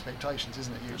reverse in expectations,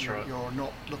 isn't it? You're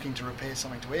not looking to repair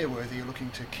something to airworthy, you're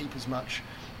looking to keep as much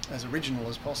as original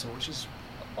as possible, which is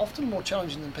often more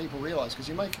challenging than people realise, because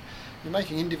you're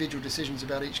making individual decisions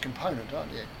about each component,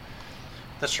 aren't you?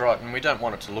 That's right, and we don't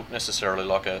want it to look necessarily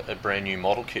like a brand new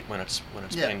model kit when it's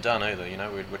been done either.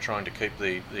 We're trying to keep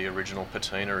the original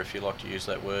patina, if you like to use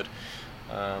that word,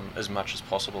 as much as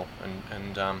possible,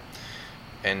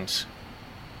 and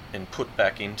put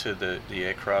back into the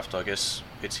aircraft, I guess,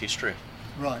 its history.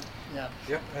 Right. Yeah.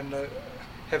 Yep. And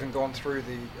having gone through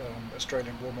the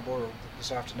Australian War Memorial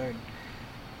this afternoon,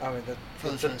 I mean, for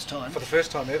the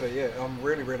first time ever, yeah, I'm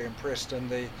really, really impressed, and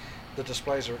the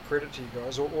displays are a credit to you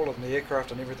guys, all of the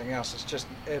aircraft and everything else. It's just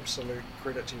absolute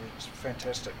credit to you. It's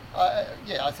fantastic.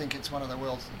 Yeah, I think it's one of the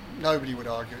world's, nobody would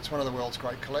argue, it's one of the world's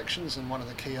great collections, and one of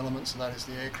the key elements of that is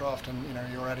the aircraft, and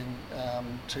you're adding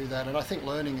to that, and I think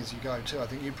learning as you go too. I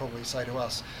think you'd probably say to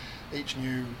us, each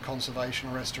new conservation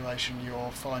or restoration,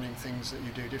 you're finding things that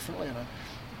you do differently, and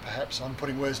perhaps I'm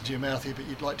putting words into your mouth here, but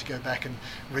you'd like to go back and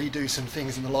redo some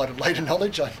things in the light of later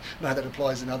knowledge. I know that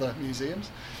applies in other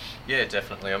museums. Yeah,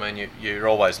 definitely. I mean, you're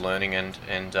always learning, and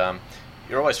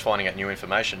you're always finding out new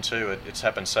information too. It's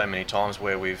happened so many times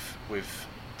where we've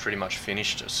pretty much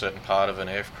finished a certain part of an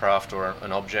aircraft or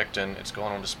an object, and it's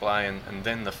gone on display, and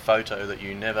then the photo that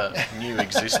you never knew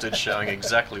existed, showing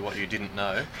exactly what you didn't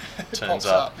know, turns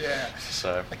up. Yeah.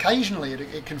 So occasionally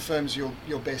it confirms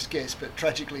your best guess, but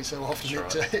tragically so often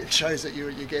right. it shows that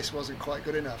your guess wasn't quite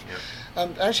good enough.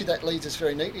 Yep. Actually, that leads us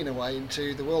very neatly in a way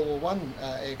into the World War One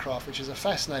aircraft, which is a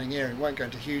fascinating area. We won't go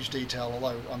into huge detail,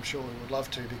 although I'm sure we would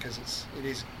love to, because it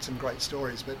is some great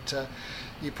stories. But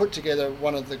you put together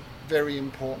one of the very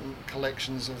important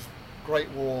collections of Great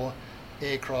War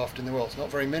aircraft in the world. It's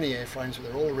not very many airframes, but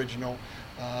they're all original,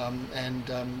 and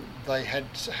they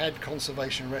had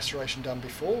conservation and restoration done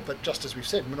before, but just as we've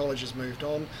said, knowledge has moved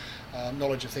on.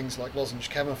 Knowledge of things like lozenge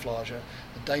camouflage, a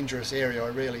dangerous area I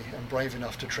really am brave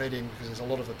enough to tread in, because there's a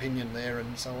lot of opinion there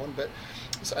and so on. But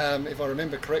if I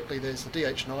remember correctly, there's the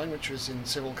DH9, which was in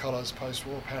civil colours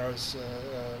post-war. Paras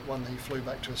one he flew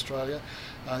back to Australia.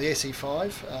 The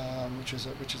SE5,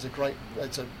 which is a great,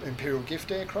 it's an Imperial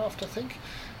Gift aircraft, I think.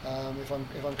 If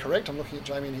I'm correct, I'm looking at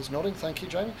Jamie and he's nodding. Thank you,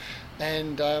 Jamie.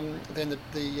 And then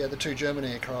the two German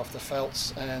aircraft, the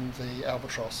Pfalz and the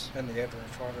Albatros. And the Avro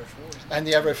 504. And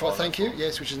the Avro 5, thank you.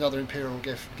 Yes, which is another Imperial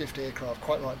gift aircraft.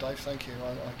 Quite right, Dave. Thank you.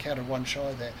 I counted one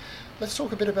shy there. Let's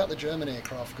talk a bit about the German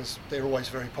aircraft, because they're always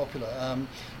very popular.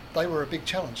 They were a big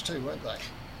challenge too, weren't they?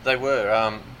 They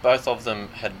were. Both of them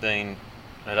had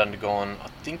undergone, I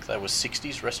think they were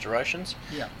 60s restorations.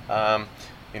 Yeah.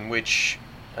 In which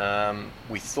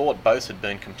we thought both had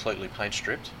been completely paint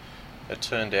stripped. It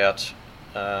turned out,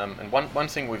 and one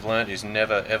thing we've learned is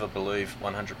never ever believe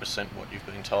 100% what you've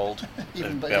been told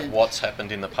about what's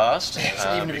happened in the past. Yes,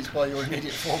 even if it's by your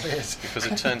immediate forebears. Because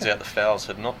it turns out the fouls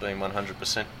had not been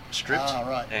 100% stripped. Ah,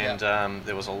 right. And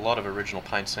there was a lot of original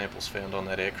paint samples found on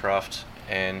that aircraft,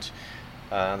 and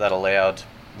that allowed,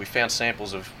 we found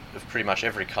samples of pretty much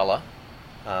every colour,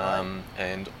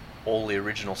 and all the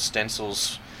original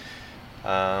stencils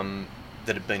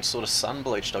that had been sort of sun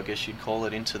bleached, I guess you'd call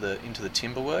it, into the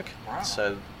timber work. Wow.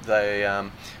 So they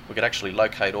we could actually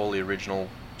locate all the original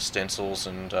stencils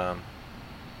and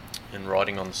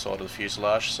writing on the side of the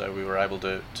fuselage. So we were able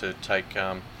to take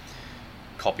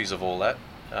copies of all that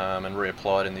and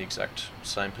reapply it in the exact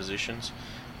same positions.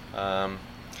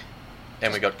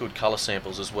 And we got good colour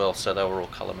samples as well, so they were all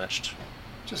colour matched.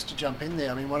 Just to jump in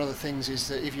there, I mean, one of the things is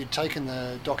that if you'd taken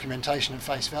the documentation at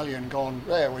face value and gone,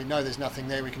 yeah, we know there's nothing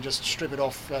there, we can just strip it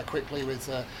off quickly with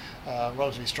a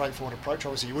relatively straightforward approach.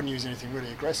 Obviously, you wouldn't use anything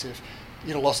really aggressive.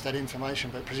 You'd have lost that information,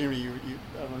 but presumably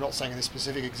I'm not saying in this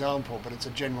specific example, but it's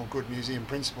a general good museum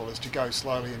principle, is to go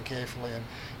slowly and carefully and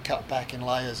cut back in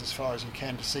layers as far as you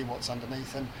can to see what's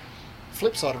underneath. And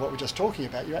flip side of what we're just talking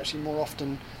about, you're actually more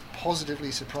often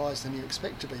positively surprised than you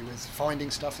expect to be, with finding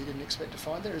stuff you didn't expect to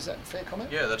find there. Is that a fair comment?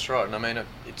 Yeah, that's right. And I mean,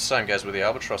 it's same goes with the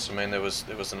Albatros. I mean, there was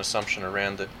an assumption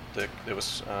around that there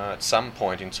was at some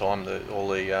point in time that all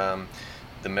the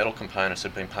metal components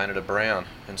had been painted a brown,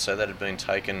 and so that had been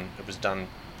taken. It was done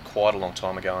quite a long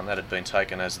time ago, and that had been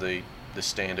taken as the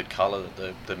standard colour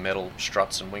that the metal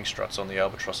struts and wing struts on the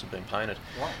Albatros had been painted.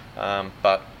 Right.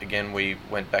 But again, we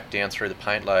went back down through the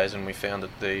paint layers, and we found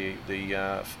that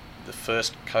the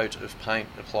first coat of paint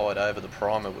applied over the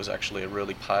primer was actually a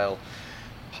really pale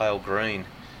green.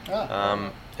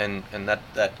 And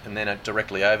then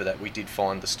directly over that we did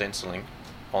find the stenciling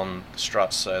on the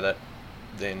struts, so that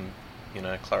then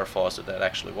clarifies that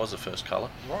actually was the first colour.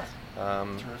 Right.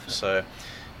 So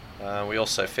we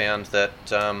also found that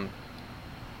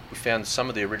we found some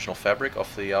of the original fabric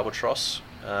off the Albatros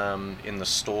in the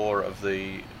store of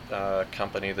the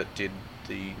company that did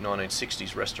the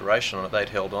 1960s restoration on it. They'd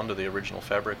held on to the original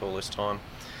fabric all this time.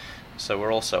 So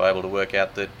we're also able to work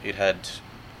out that it had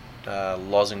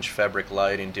lozenge fabric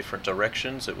laid in different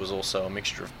directions. It was also a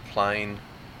mixture of plain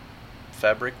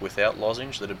fabric without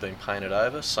lozenge that had been painted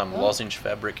over. Some lozenge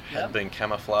fabric had been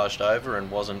camouflaged over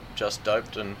and wasn't just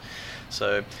doped, and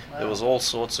so there was all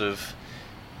sorts of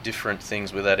different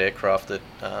things with that aircraft that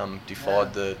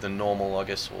defied the normal, I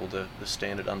guess, or the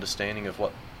standard understanding of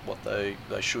what they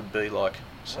should be like.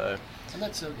 So. And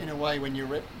that's in a way when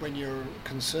you're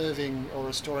conserving or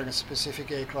restoring a specific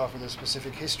aircraft with a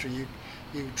specific history,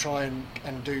 you try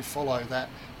and do follow that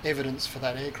evidence for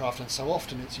that aircraft, and so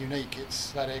often it's unique.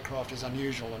 That aircraft is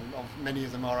unusual, and many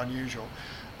of them are unusual.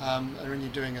 And when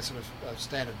you're doing a sort of a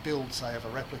standard build, say, of a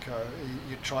replica,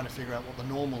 you're trying to figure out what the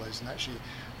normal is, and actually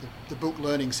the book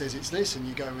learning says it's this, and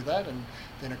you go with that, and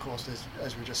then of course there's,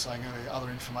 as we were just saying earlier,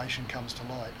 other information comes to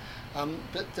light.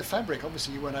 But the fabric,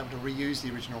 obviously you weren't able to reuse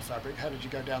the original fabric. How did you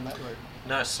go down that route?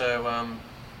 No, so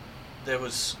there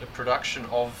was a production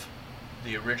of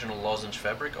the original lozenge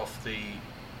fabric off the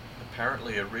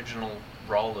apparently original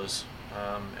rollers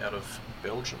out of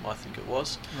Belgium, I think it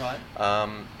was. Right.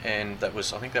 And I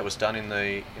think that was done in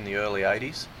the early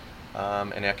 80s.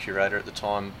 And our curator at the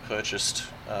time purchased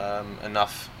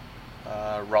enough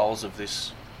rolls of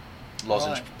this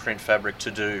lozenge print fabric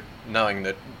to do, knowing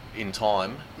that in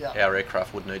time our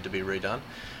aircraft would need to be redone,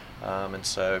 and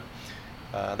so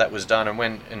that was done.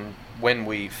 And when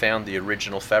we found the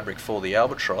original fabric for the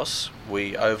Albatross,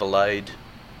 we overlaid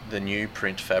the new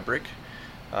print fabric,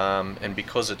 and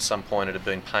because at some point it had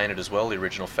been painted as well, the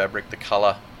original fabric, the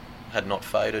colour had not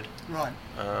faded. Right.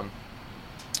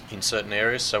 In certain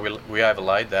areas, so we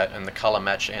overlaid that, and the colour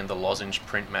match and the lozenge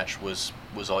print match was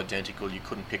identical. You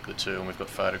couldn't pick the two, and we've got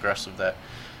photographs of that,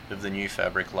 of the new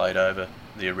fabric laid over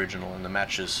the original, and the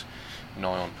match is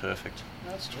nigh on perfect.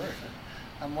 That's terrific.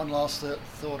 And one last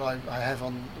thought I have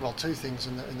on, well, two things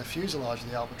in the fuselage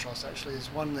of the Albatross actually is,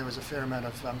 one, there was a fair amount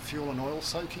of fuel and oil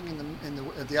soaking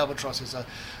in the Albatross is a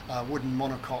wooden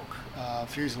monocoque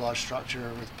fuselage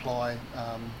structure with ply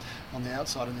on the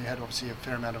outside, and you had obviously a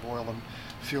fair amount of oil and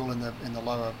fuel in the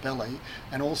lower belly,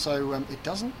 and also it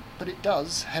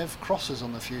does have crosses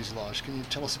on the fuselage. Can you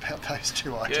tell us about those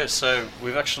two items? Yeah, so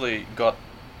we've actually got,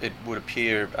 it would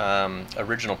appear,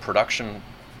 original production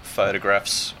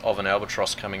photographs of an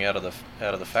Albatross coming out of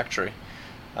the factory,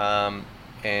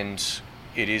 and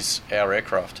it is our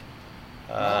aircraft.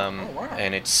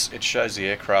 And it shows the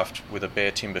aircraft with a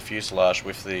bare timber fuselage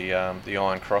with the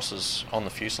iron crosses on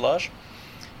the fuselage.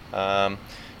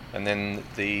 And then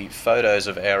the photos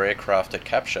of our aircraft at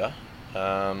capture,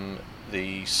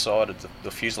 the side of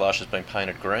the fuselage has been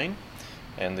painted green,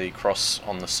 and the cross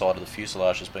on the side of the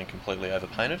fuselage has been completely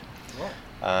overpainted.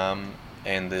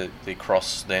 And the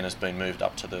cross then has been moved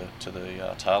up to the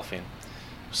tail fin.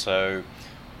 So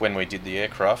when we did the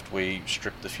aircraft, we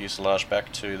stripped the fuselage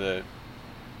back to the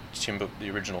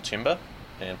original timber,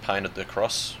 and painted the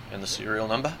cross and the serial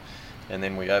number. And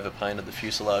then we overpainted the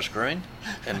fuselage green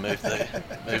and moved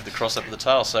the cross up to the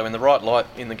tail. So in the right light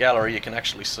in the gallery, you can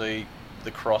actually see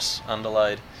the cross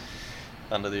underlaid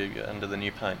under the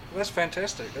new paint. Well, that's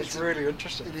fantastic. That's really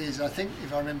interesting. It is. I think,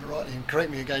 if I remember rightly, and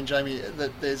correct me again, Jamie,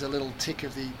 that there's a little tick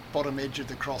of the bottom edge of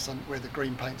the cross where the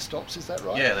green paint stops. Is that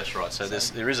right? Yeah, that's right. So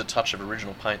there is a touch of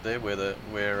original paint there where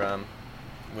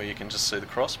you can just see the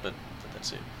cross, but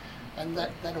that's it. And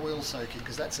that oil soaking,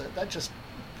 because that just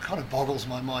kind of boggles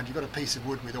my mind. You've got a piece of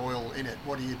wood with oil in it.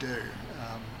 What do you do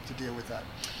to deal with that?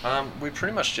 We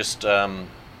pretty much just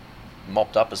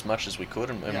mopped up as much as we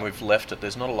could, and we've left it.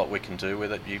 There's not a lot we can do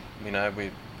with it.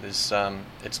 It's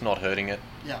not hurting it.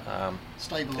 Yeah.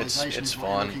 Stabilisation it's is fine.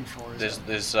 what you're looking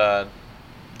for.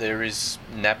 There is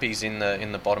nappies in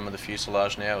the bottom of the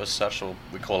fuselage now as such, or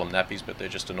we call them nappies, but they're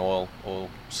just an oil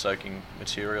soaking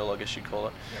material, I guess you'd call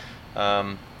it.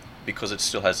 Yeah. Because it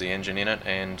still has the engine in it,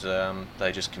 and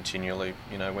they just continually,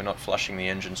 we're not flushing the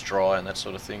engines dry and that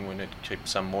sort of thing. We need to keep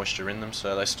some moisture in them,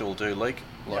 so they still do leak,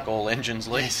 like all engines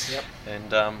leak. Yes. Yep.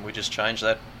 And we just change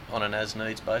that on an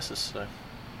as-needs basis. So.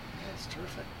 That's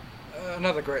terrific.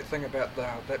 Another great thing about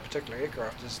that particular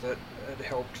aircraft is that it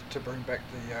helped to bring back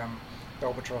the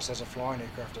Albatross as a flying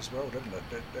aircraft as well, didn't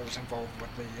it? It was involved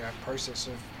with the process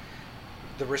of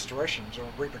the restorations or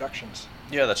reproductions.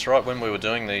 Yeah, that's right. When we were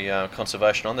doing the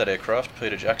conservation on that aircraft,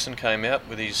 Peter Jackson came out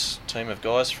with his team of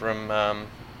guys from,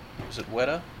 is it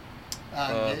WOA?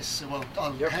 Yes, well,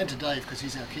 I'll hand to Dave because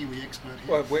he's our Kiwi expert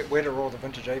here. Well, WOA or the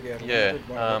Vintage Aviator,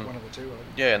 one of the two.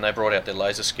 Yeah, and they brought out their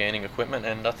laser scanning equipment,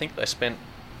 and I think they spent,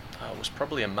 it was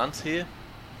probably a month here,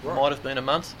 might have been a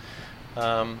month,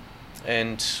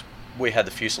 and we had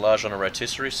the fuselage on a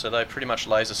rotisserie, so they pretty much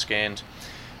laser scanned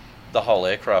the whole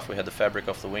aircraft. We had the fabric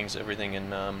off the wings, everything,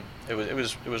 and it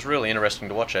was really interesting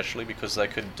to watch actually, because they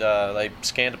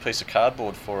scanned a piece of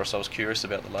cardboard for us. I was curious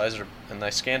about the laser, and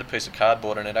they scanned a piece of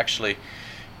cardboard, and it actually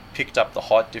picked up the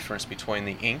height difference between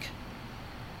the ink,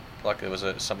 like there was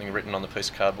something written on the piece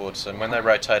of cardboard. So when they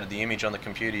rotated the image on the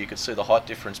computer, you could see the height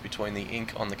difference between the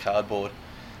ink on the cardboard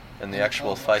and the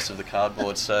actual face of the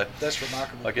cardboard. So that's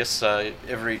remarkable. I guess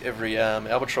every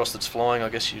albatross that's flying, I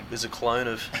guess is a clone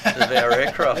of our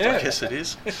aircraft. Yeah. I guess it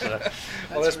is. So.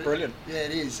 Well, that's brilliant. Yeah,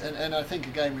 it is. And I think,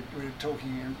 again, we're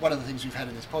talking, one of the things we've had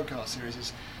in this podcast series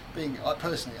is being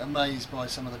personally amazed by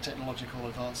some of the technological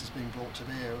advances being brought to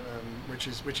bear, which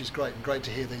is great, and great to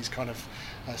hear these kind of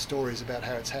stories about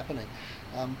how it's happening.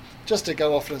 Just to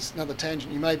go off on another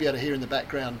tangent, you may be able to hear in the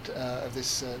background of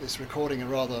this recording a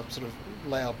rather sort of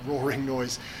loud roaring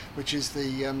noise, which is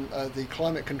the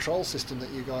climate control system that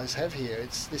you guys have here.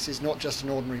 This is not just an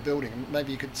ordinary building.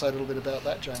 Maybe you could say a little bit about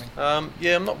that, Jamie.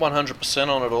 Yeah, I'm not 100%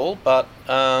 on it all, but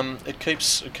it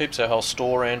keeps our whole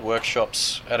store and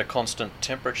workshops at a constant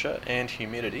temperature and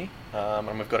humidity,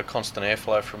 and we've got a constant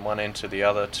airflow from one end to the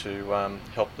other to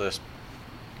help the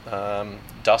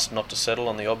dust not to settle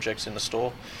on the objects in the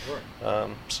store. Sure.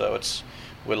 So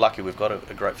we're lucky we've got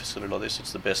a great facility like this.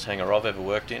 It's the best hangar I've ever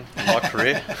worked in my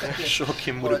career. I'm sure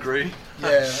Kim would agree.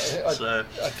 Yeah,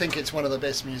 I think it's one of the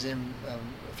best museum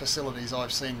facilities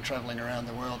I've seen travelling around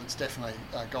the world. It's definitely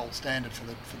gold standard for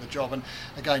the job. And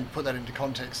again, put that into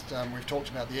context, we've talked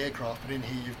about the aircraft, but in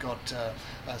here you've got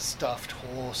a stuffed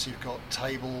horse, you've got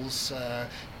tables,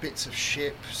 bits of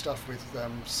ship, stuff with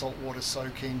saltwater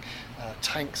soaking,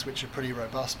 tanks which are pretty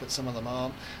robust, but some of them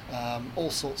aren't,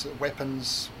 all sorts of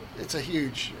weapons. It's a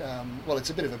huge, it's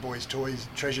a bit of a boys' toys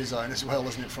treasure zone as well,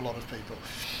 isn't it, for a lot of people?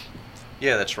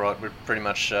 Yeah, that's right. We're pretty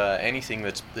much anything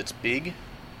that's big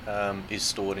is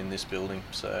stored in this building.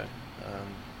 So,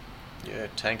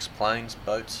 tanks, planes,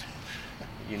 boats,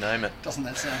 you name it. Doesn't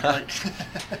that sound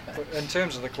great? In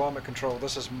terms of the climate control,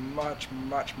 this is much,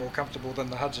 much more comfortable than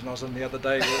the Hudson I was in the other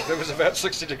day. There was about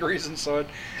 60 degrees inside.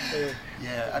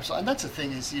 Yeah, absolutely. And that's the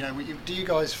thing is, do you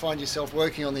guys find yourself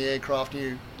working on the aircraft,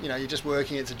 and you're just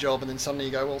working, it's a job, and then suddenly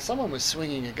you go, well, someone was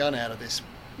swinging a gun out of this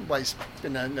waste,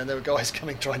 and there were guys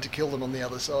coming trying to kill them on the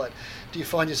other side. Do you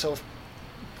find yourself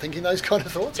thinking those kind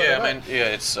of thoughts? Yeah,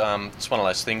 it's one of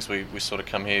those things. We sort of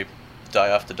come here day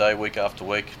after day, week after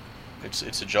week.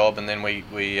 It's a job, and then we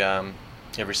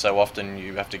every so often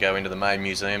you have to go into the main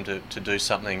museum to do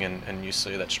something, and you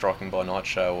see that striking by night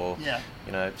show, or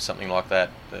something like that,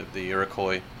 the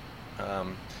Iroquois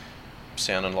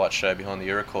sound and light show behind the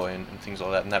Iroquois, and things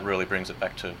like that, and that really brings it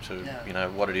back to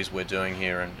what it is we're doing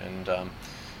here,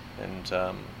 and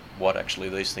what actually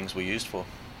these things were used for.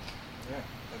 Yeah.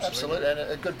 Absolutely, and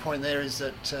a good point there is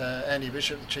that Andy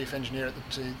Bishop, the chief engineer at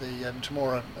the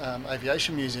Temora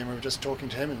Aviation Museum, we were just talking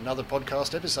to him in another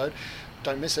podcast episode,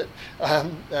 don't miss it,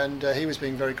 and he was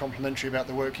being very complimentary about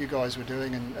the work you guys were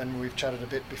doing, and we've chatted a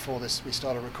bit before this, we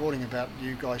started recording, about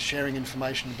you guys sharing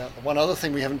information about the one other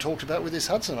thing we haven't talked about with this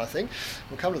Hudson, I think.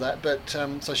 We'll come to that, but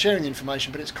so sharing the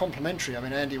information, but it's complementary. I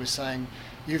mean, Andy was saying,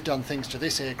 you've done things to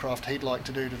this aircraft he'd like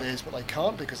to do to theirs, but they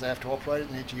can't because they have to operate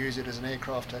it. They need to use it as an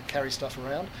aircraft to carry stuff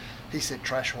around. He said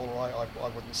trash hauler. I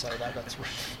wouldn't say that.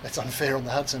 That's unfair on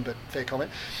the Hudson, but fair comment.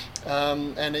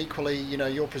 And equally,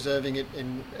 you're preserving it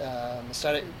in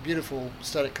beautiful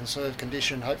static conserved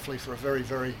condition, hopefully for a very,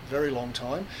 very, very long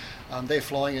time. They're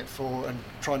flying it for and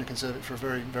trying to conserve it for a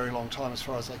very, very long time as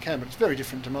far as they can. But it's very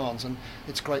different demands, and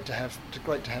it's great to have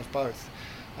both.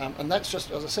 And that's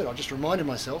just, as I said, I just reminded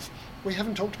myself, we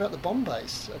haven't talked about the bomb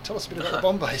base. Tell us a bit about the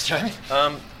bomb base, Jamie.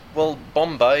 Well,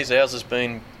 bomb bays, ours has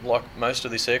been, like most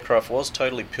of this aircraft was,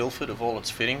 totally pilfered of all its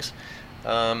fittings.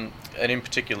 And in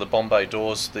particular, bomb bay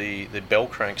doors, the bell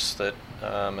cranks that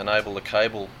enable the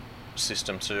cable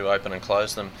system to open and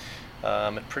close them,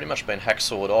 had pretty much been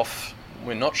hacksawed off.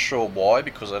 We're not sure why,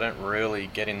 because they don't really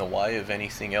get in the way of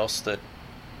anything else that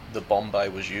the bomb bay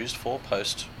was used for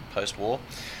post-war.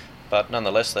 But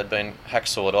nonetheless, they'd been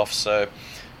hacksawed off. So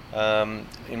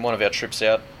in one of our trips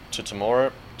out to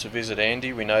Temora to visit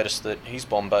Andy, we noticed that his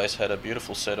bomb base had a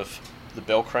beautiful set of the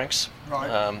bell cranks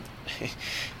on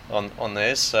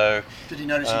theirs. So did he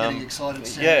notice you getting excited?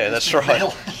 Yeah, that's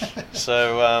right.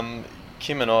 So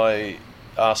Kim and I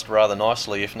asked rather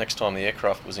nicely if next time the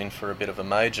aircraft was in for a bit of a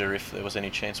major, if there was any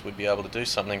chance we'd be able to do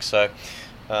something. So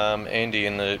Andy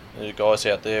and the guys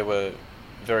out there were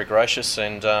very gracious,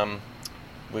 and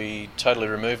we totally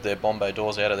removed their bomb bay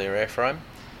doors out of their airframe,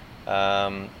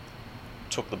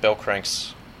 took the bell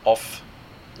cranks off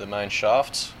the main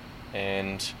shafts,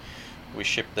 and we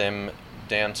shipped them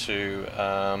down to,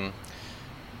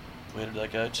 where did they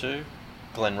go to?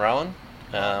 Glenrowan,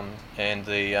 and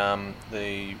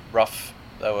the rough,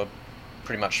 they were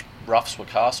pretty much roughs were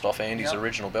cast off Andy's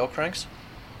original bell cranks.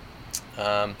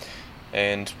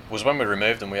 and was when we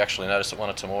removed them we actually noticed that one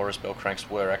of Tamora's bell cranks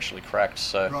were actually cracked,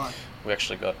 so Right. we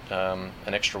actually got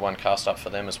an extra one cast up for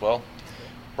them as well.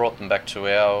 Brought them back to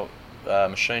our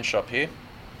machine shop here,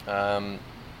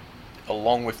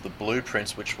 along with the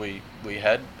blueprints which we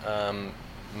had.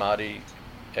 Marty,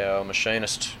 our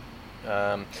machinist,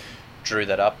 drew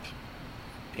that up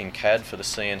in CAD for the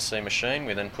CNC machine.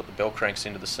 We then put the bell cranks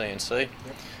into the CNC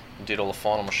and did all the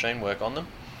final machine work on them,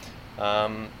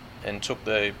 and took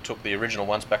the original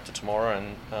ones back to Temora,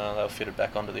 and they were fitted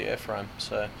back onto the airframe.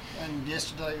 So. And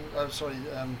yesterday,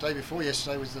 day before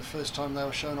yesterday was the first time they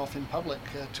were shown off in public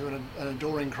to an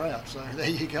adoring crowd. So there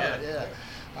you go. Yeah.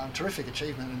 Terrific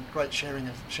achievement and great sharing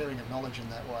of knowledge in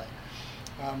that way.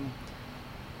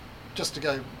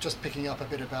 Just picking up a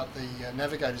bit about the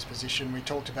navigator's position, we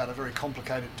talked about a very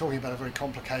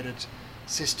complicated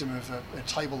system of a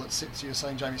table that sits, you were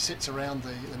saying, Jamie, sits around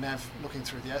the nav looking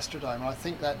through the Astrodome. And I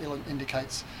think that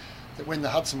indicates that when the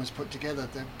Hudson was put together,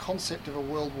 the concept of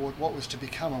what was to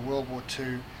become a World War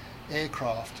II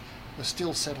aircraft was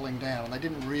still settling down. They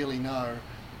didn't really know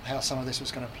how some of this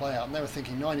was going to play out, and they were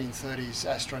thinking 1930s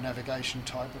astronavigation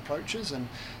type approaches, and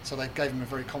so they gave them a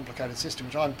very complicated system,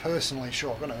 which I'm personally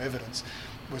sure, I've got no evidence,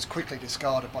 was quickly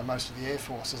discarded by most of the air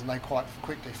forces, and they quite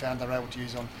quickly found they were able to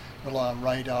rely on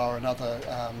radar and other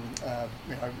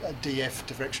DF,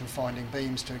 direction finding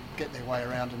beams, to get their way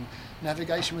around, and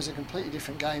navigation was a completely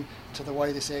different game to the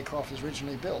way this aircraft was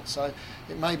originally built. So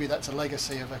it may be that's a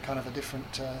legacy of a kind of a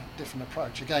different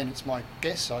approach. Again, it's my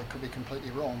guess, I could be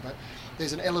completely wrong, but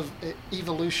there's an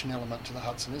evolution element to the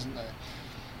Hudson, isn't there?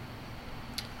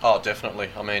 Oh, definitely.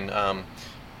 I mean,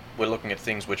 we're looking at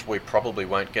things which we probably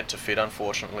won't get to fit,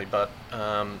 unfortunately, but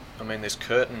I mean, there's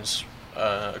curtains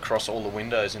across all the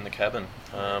windows in the cabin.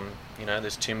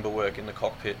 There's timber work in the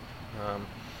cockpit,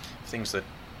 things that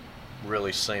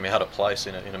really seem out of place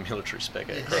in a military spec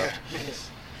aircraft. Yes.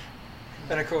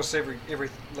 And of course, every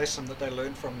lesson that they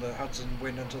learned from the Hudson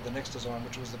went into the next design,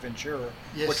 which was the Ventura,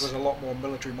 which was a lot more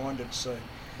military minded. So,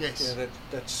 yeah,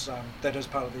 that is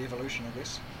part of the evolution, I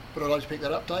guess. But I'd like to pick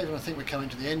that up, Dave, and I think we're coming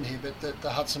to the end here, but the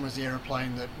Hudson was the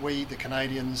aeroplane that we, the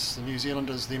Canadians, the New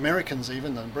Zealanders, the Americans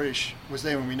even, the British, was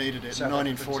there when we needed it, in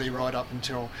 1940 right up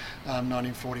until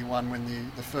 1941 when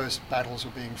the first battles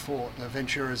were being fought. The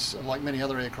Venturas, like many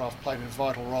other aircraft, played a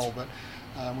vital role, but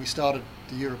we started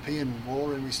the European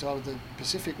War and we started the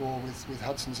Pacific War with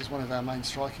Hudsons as one of our main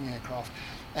striking aircraft.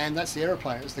 And that's the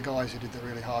aeroplane, it was the guys who did the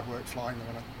really hard work flying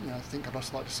them, and I think I'd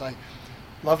just like to say,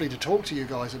 lovely to talk to you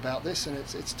guys about this, and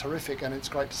it's terrific, and it's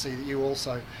great to see that you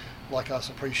also, like us,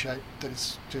 appreciate that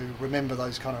it's to remember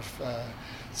those kind of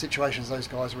situations those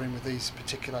guys were in with these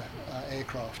particular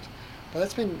aircraft. But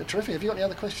that's been terrific. Have you got any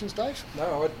other questions, Dave?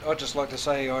 No, I'd just like to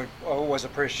say I always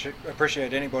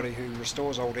appreciate anybody who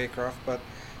restores old aircraft, but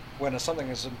when it's something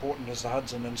as important as the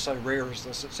Hudson and so rare as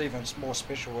this, it's even more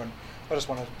special, and I just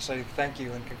want to say thank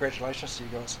you and congratulations to you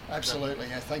guys. Absolutely.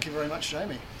 Yeah, thank you very much,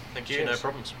 Jamie. Thank you, no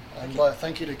problems. And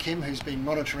thank you to Kim, who's been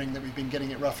monitoring that we've been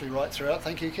getting it roughly right throughout.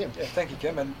 Thank you, Kim. Yeah, thank you,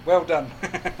 Kim, and well done.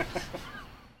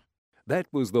 That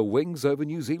was the Wings Over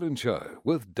New Zealand show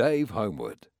with Dave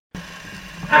Homewood.